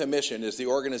 Youth with a Mission, is the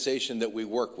organization that we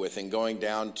work with in going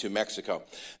down to Mexico.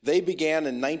 They began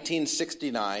in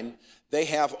 1969. They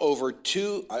have over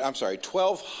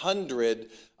 1,200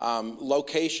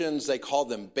 locations. They call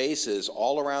them bases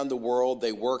all around the world.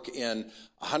 They work in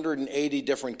 180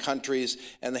 different countries,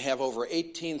 and they have over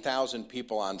 18,000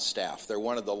 people on staff. They're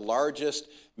one of the largest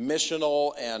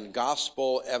missional and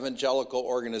gospel evangelical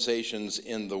organizations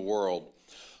in the world.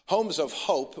 Homes of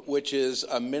Hope, which is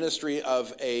a ministry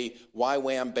of a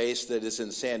YWAM base that is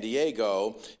in San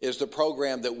Diego, is the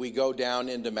program that we go down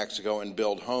into Mexico and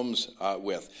build homes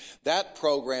with. That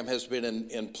program has been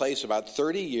in place about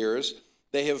 30 years.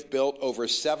 They have built over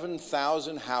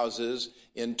 7,000 houses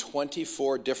in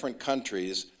 24 different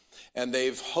countries, and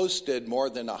they've hosted more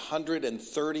than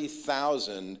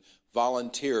 130,000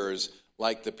 volunteers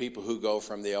like the people who go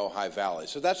from the Ojai Valley.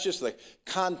 So that's just the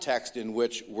context in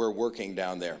which we're working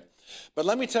down there. But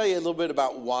let me tell you a little bit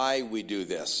about why we do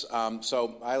this.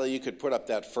 So, Isla, you could put up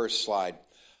that first slide.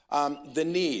 The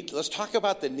need. Let's talk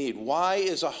about the need. Why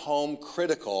is a home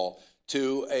critical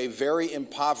to a very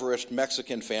impoverished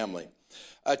Mexican family?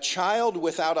 A child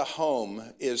without a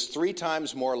home is 3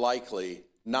 times more likely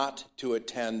not to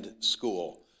attend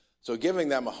school. So giving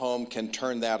them a home can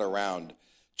turn that around.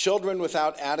 Children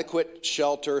without adequate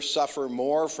shelter suffer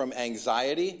more from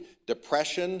anxiety,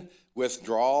 depression,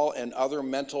 withdrawal, and other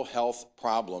mental health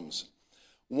problems.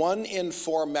 1 in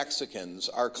 4 Mexicans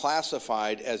are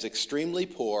classified as extremely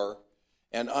poor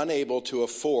and unable to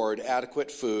afford adequate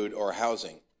food or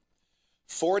housing.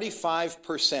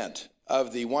 45%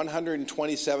 of the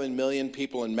 127 million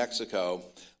people in Mexico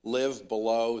live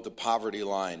below the poverty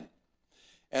line.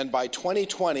 And by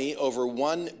 2020, over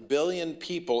 1 billion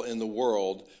people in the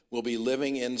world will be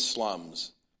living in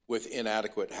slums with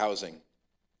inadequate housing.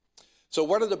 So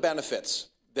what are the benefits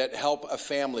that help a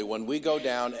family when we go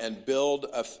down and build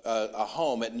a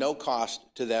home at no cost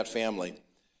to that family?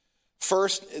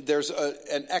 First, there's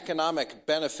an economic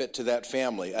benefit to that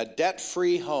family. A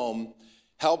debt-free home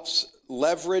helps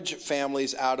leverage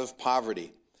families out of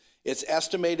poverty. It's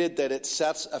estimated that it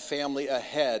sets a family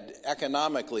ahead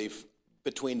economically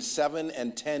between 7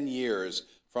 and 10 years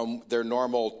from their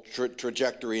normal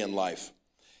trajectory in life.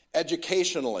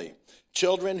 Educationally,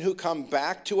 children who come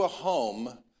back to a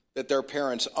home that their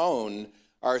parents own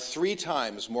are 3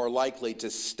 times more likely to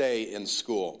stay in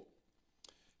school.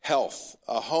 Health,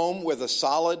 a home with a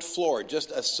solid floor,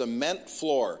 just a cement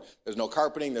floor. There's no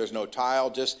carpeting, there's no tile,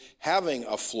 just having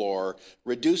a floor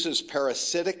reduces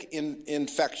parasitic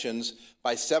infections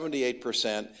by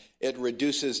 78%. It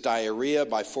reduces diarrhea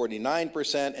by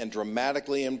 49% and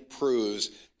dramatically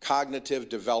improves cognitive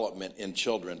development in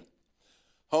children.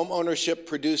 Home ownership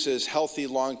produces healthy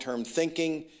long-term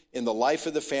thinking in the life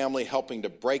of the family, helping to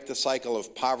break the cycle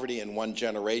of poverty in one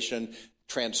generation,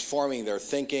 transforming their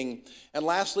thinking. And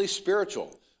lastly,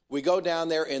 spiritual. We go down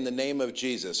there in the name of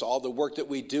Jesus. All the work that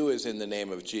we do is in the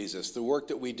name of Jesus. The work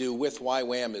that we do with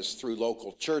YWAM is through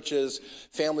local churches.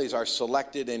 Families are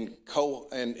selected in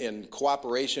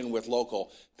cooperation with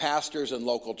local pastors and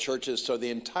local churches. So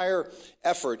the entire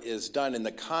effort is done in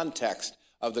the context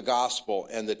of the gospel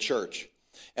and the church.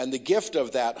 And the gift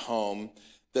of that home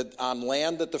that on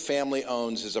land that the family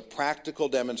owns is a practical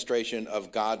demonstration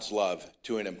of God's love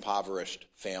to an impoverished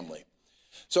family.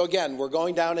 So again, we're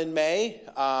going down in May.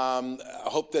 I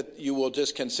hope that you will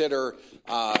just consider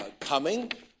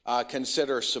coming,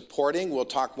 consider supporting. We'll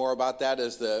talk more about that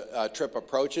as the trip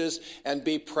approaches, and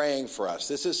be praying for us.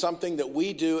 This is something that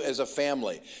we do as a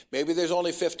family. Maybe there's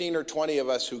only 15 or 20 of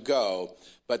us who go,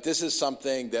 but this is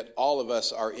something that all of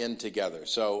us are in together.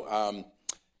 So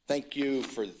thank you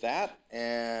for that,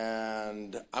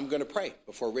 and I'm going to pray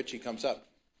before Richie comes up.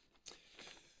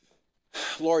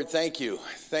 Lord, thank you.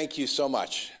 Thank you so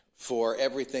much for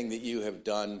everything that you have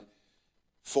done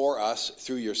for us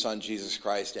through your Son, Jesus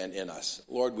Christ, and in us.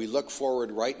 Lord, we look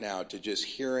forward right now to just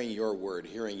hearing your word,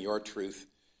 hearing your truth.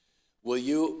 Will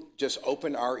you just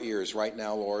open our ears right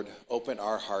now, Lord? Open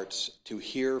our hearts to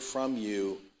hear from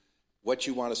you what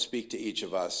you want to speak to each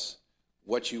of us,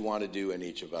 what you want to do in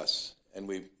each of us. And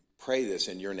we pray this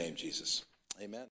in your name, Jesus. Amen.